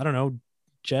 I don't know,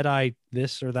 Jedi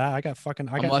this or that.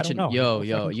 I'm watching. Yo,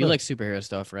 you like superhero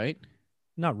stuff, right?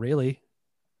 Not really.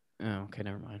 Oh, okay,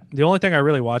 never mind. The only thing I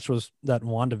really watched was that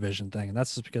WandaVision thing, and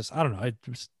that's just because I don't know. It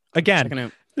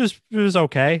was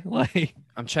okay. Like,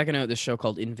 I'm checking out this show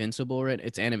called Invincible. Right,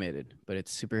 it's animated, but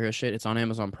it's superhero shit. It's on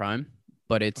Amazon Prime,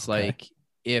 but it's like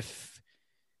if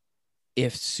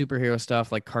superhero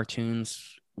stuff like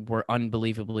cartoons were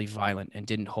unbelievably violent and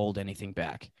didn't hold anything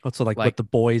back. Also, like what The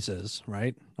Boys is,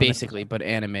 right? Basically, but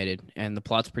animated, and the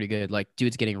plot's pretty good. Like,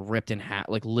 dudes getting ripped in half,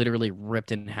 like literally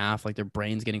ripped in half, like their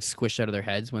brains getting squished out of their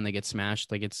heads when they get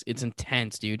smashed. Like, it's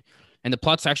intense, dude. And the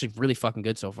plot's actually really fucking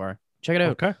good so far. Check it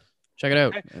out. Okay. Check it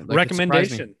out. Okay. Like,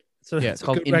 recommendation. So yeah, it's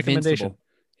called Invincible.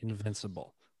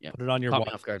 Invincible. Yeah. Put it on your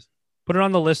watch. Put it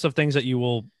on the list of things that you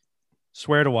will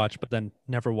swear to watch, but then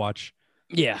never watch.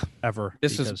 Yeah, ever.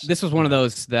 This was one of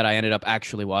those that I ended up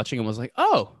actually watching and was like,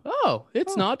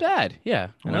 it's not bad. Yeah,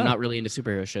 and I'm not really into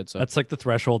superhero shit. So that's like the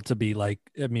threshold to be like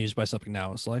amused by something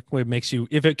now. It's like what makes you,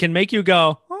 if it can make you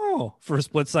go, oh, for a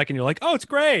split second, you're like, oh, it's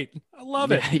great, I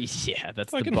love it. Yeah,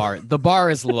 that's the bar. The bar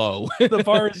is low. The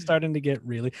bar is starting to get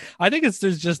really. I think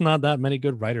there's just not that many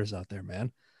good writers out there,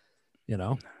 man. You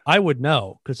know, I would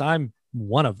know because I'm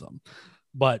one of them,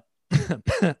 but.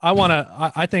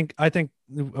 I think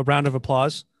a round of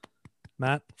applause,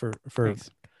 Matt, for Thanks.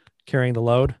 Carrying the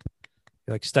load.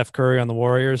 You're like Steph Curry on the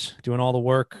Warriors, doing all the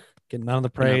work, getting none of the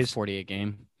praise. 48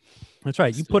 game. That's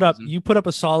right. You put up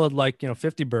a solid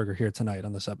 50 burger here tonight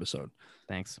on this episode.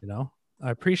 Thanks. You know,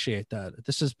 I appreciate that.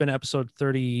 This has been episode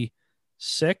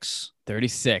 36.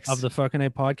 36 of the Fucking A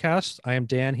podcast. I am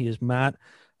Dan. He is Matt.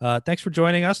 Thanks for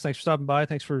joining us. Thanks for stopping by.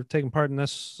 Thanks for taking part in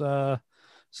this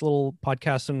little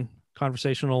podcast and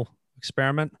conversational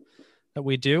experiment that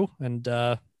we do. And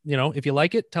if you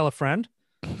like it, tell a friend.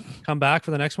 Come back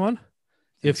for the next one.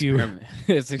 It's an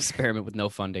experiment with no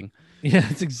funding. Yeah,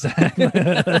 it's exactly.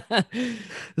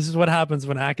 This is what happens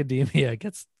when academia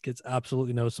gets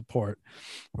absolutely no support,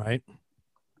 right?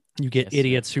 You get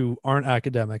idiots who aren't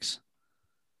academics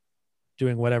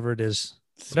doing whatever it is,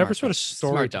 whatever sort of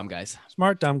story.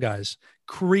 Smart dumb guys,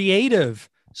 creative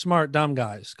smart dumb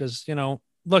guys. Because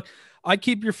look, I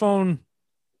keep your phone.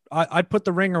 I put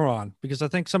the ringer on because I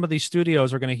think some of these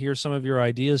studios are going to hear some of your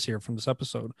ideas here from this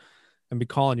episode and be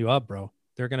calling you up, bro.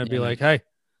 They're going to be like, hey,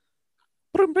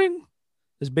 bing,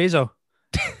 it's Bezos.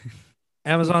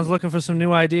 Amazon's looking for some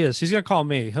new ideas. He's going to call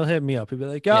me. He'll hit me up. He'll be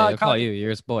like, I'll call you. You're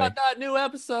his boy. Got that new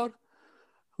episode.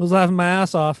 I was laughing my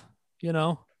ass off.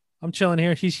 I'm chilling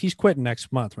here. He's quitting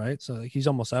next month, right? So he's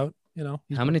almost out.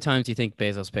 How many times do you think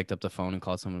Bezos picked up the phone and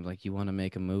called someone like, you want to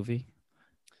make a movie?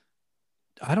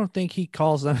 I don't think he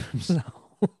calls them himself.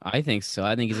 I think so.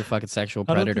 I think he's a fucking sexual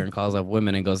predator and calls up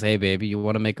women and goes, hey, baby, you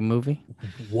want to make a movie?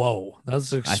 Whoa.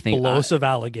 That's an explosive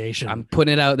allegation. I'm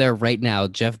putting it out there right now.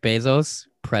 Jeff Bezos,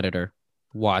 predator.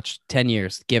 Watch. 10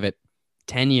 years. Give it.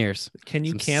 10 years. Can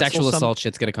you cancel sexual assault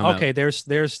shit's going to come out. Okay, there's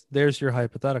your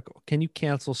hypothetical. Can you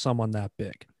cancel someone that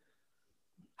big?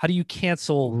 How do you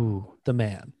cancel the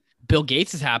man? Bill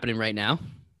Gates is happening right now.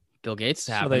 Bill Gates is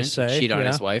happening. They say. Cheat on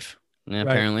his wife. Yeah, right.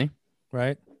 Apparently.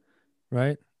 Right.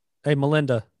 Hey,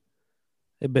 Melinda.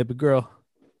 Hey, baby girl.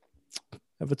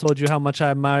 Ever told you how much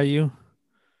I admire you?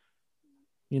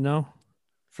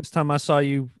 First time I saw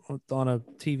you on a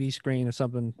TV screen or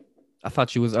something. I thought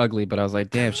she was ugly, but I was like,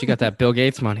 damn, she got that Bill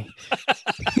Gates money.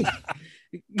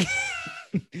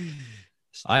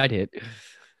 I'd hit.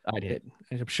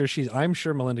 I'm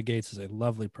sure Melinda Gates is a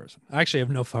lovely person. I actually have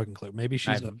no fucking clue. Maybe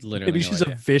she's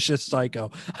a vicious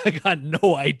psycho. I got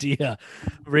no idea,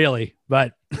 really.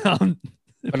 But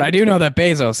but I do know that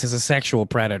Bezos is a sexual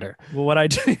predator. Well, what I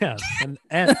do, yeah, and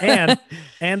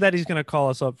that he's going to call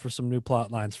us up for some new plot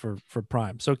lines for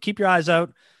Prime. So keep your eyes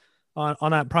out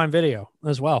on that Prime Video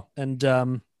as well. And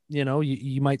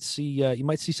you might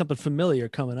see something familiar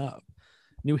coming up.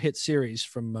 New hit series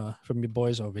from your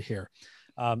boys over here.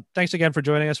 Thanks again for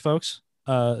joining us, folks.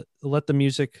 Let the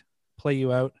music play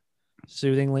you out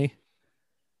soothingly.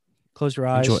 Close your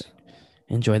eyes.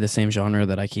 Enjoy the same genre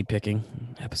that I keep picking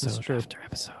episode after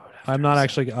episode.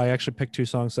 I actually picked 2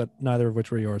 songs that neither of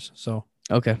which were yours. So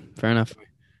okay, fair enough.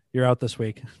 You're out this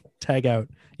week. Tag out.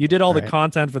 You did all the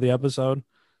content for the episode.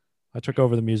 I took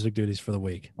over the music duties for the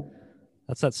week.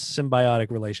 That's that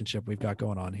symbiotic relationship we've got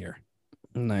going on here.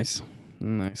 Nice.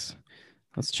 Let's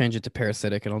change it to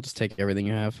parasitic, and I'll just take everything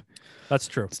you have. That's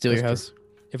true. Steal your house.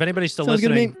 If anybody's still Sounds good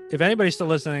to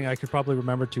listening, I could probably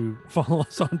remember to follow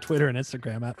us on Twitter and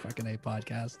Instagram at fucking A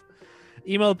Podcast.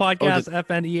 Email the podcast,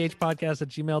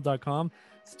 fnehpodcast@gmail.com.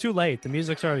 It's too late. The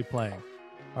music's already playing.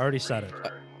 I already said it.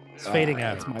 It's fading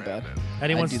out. That's my bad.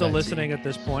 Anyone I do still that listening at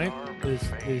this point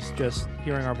is just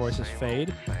hearing our voices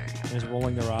fade and is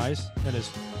rolling their eyes and is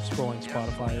scrolling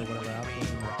Spotify or whatever app.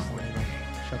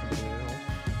 Shut the video.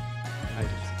 I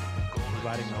just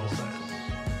riding my senses.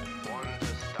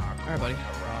 All right, buddy.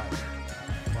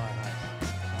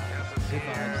 Good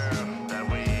vibes.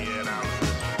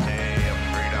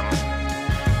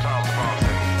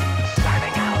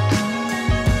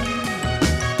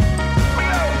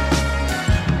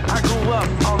 Up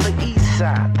on the east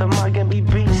side, the mug and be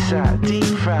B-side, deep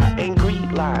fried and Greek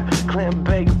line, clam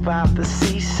baked by the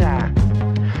seaside.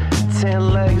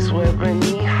 10 legs wearing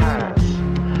knee highs,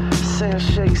 sand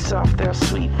shakes off their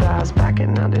sweet thighs. Back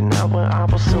in 99 when I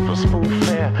was silver spoon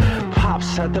fair,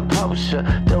 Pops had the poster,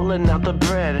 doling out the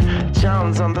bread.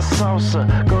 John's on the salsa,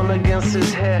 going against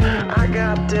his head. I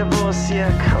got divorced,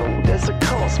 yeah, cold as a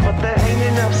course, but there ain't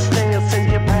enough stamps in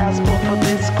your passport for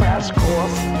this crash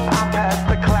course. I passed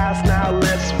the class.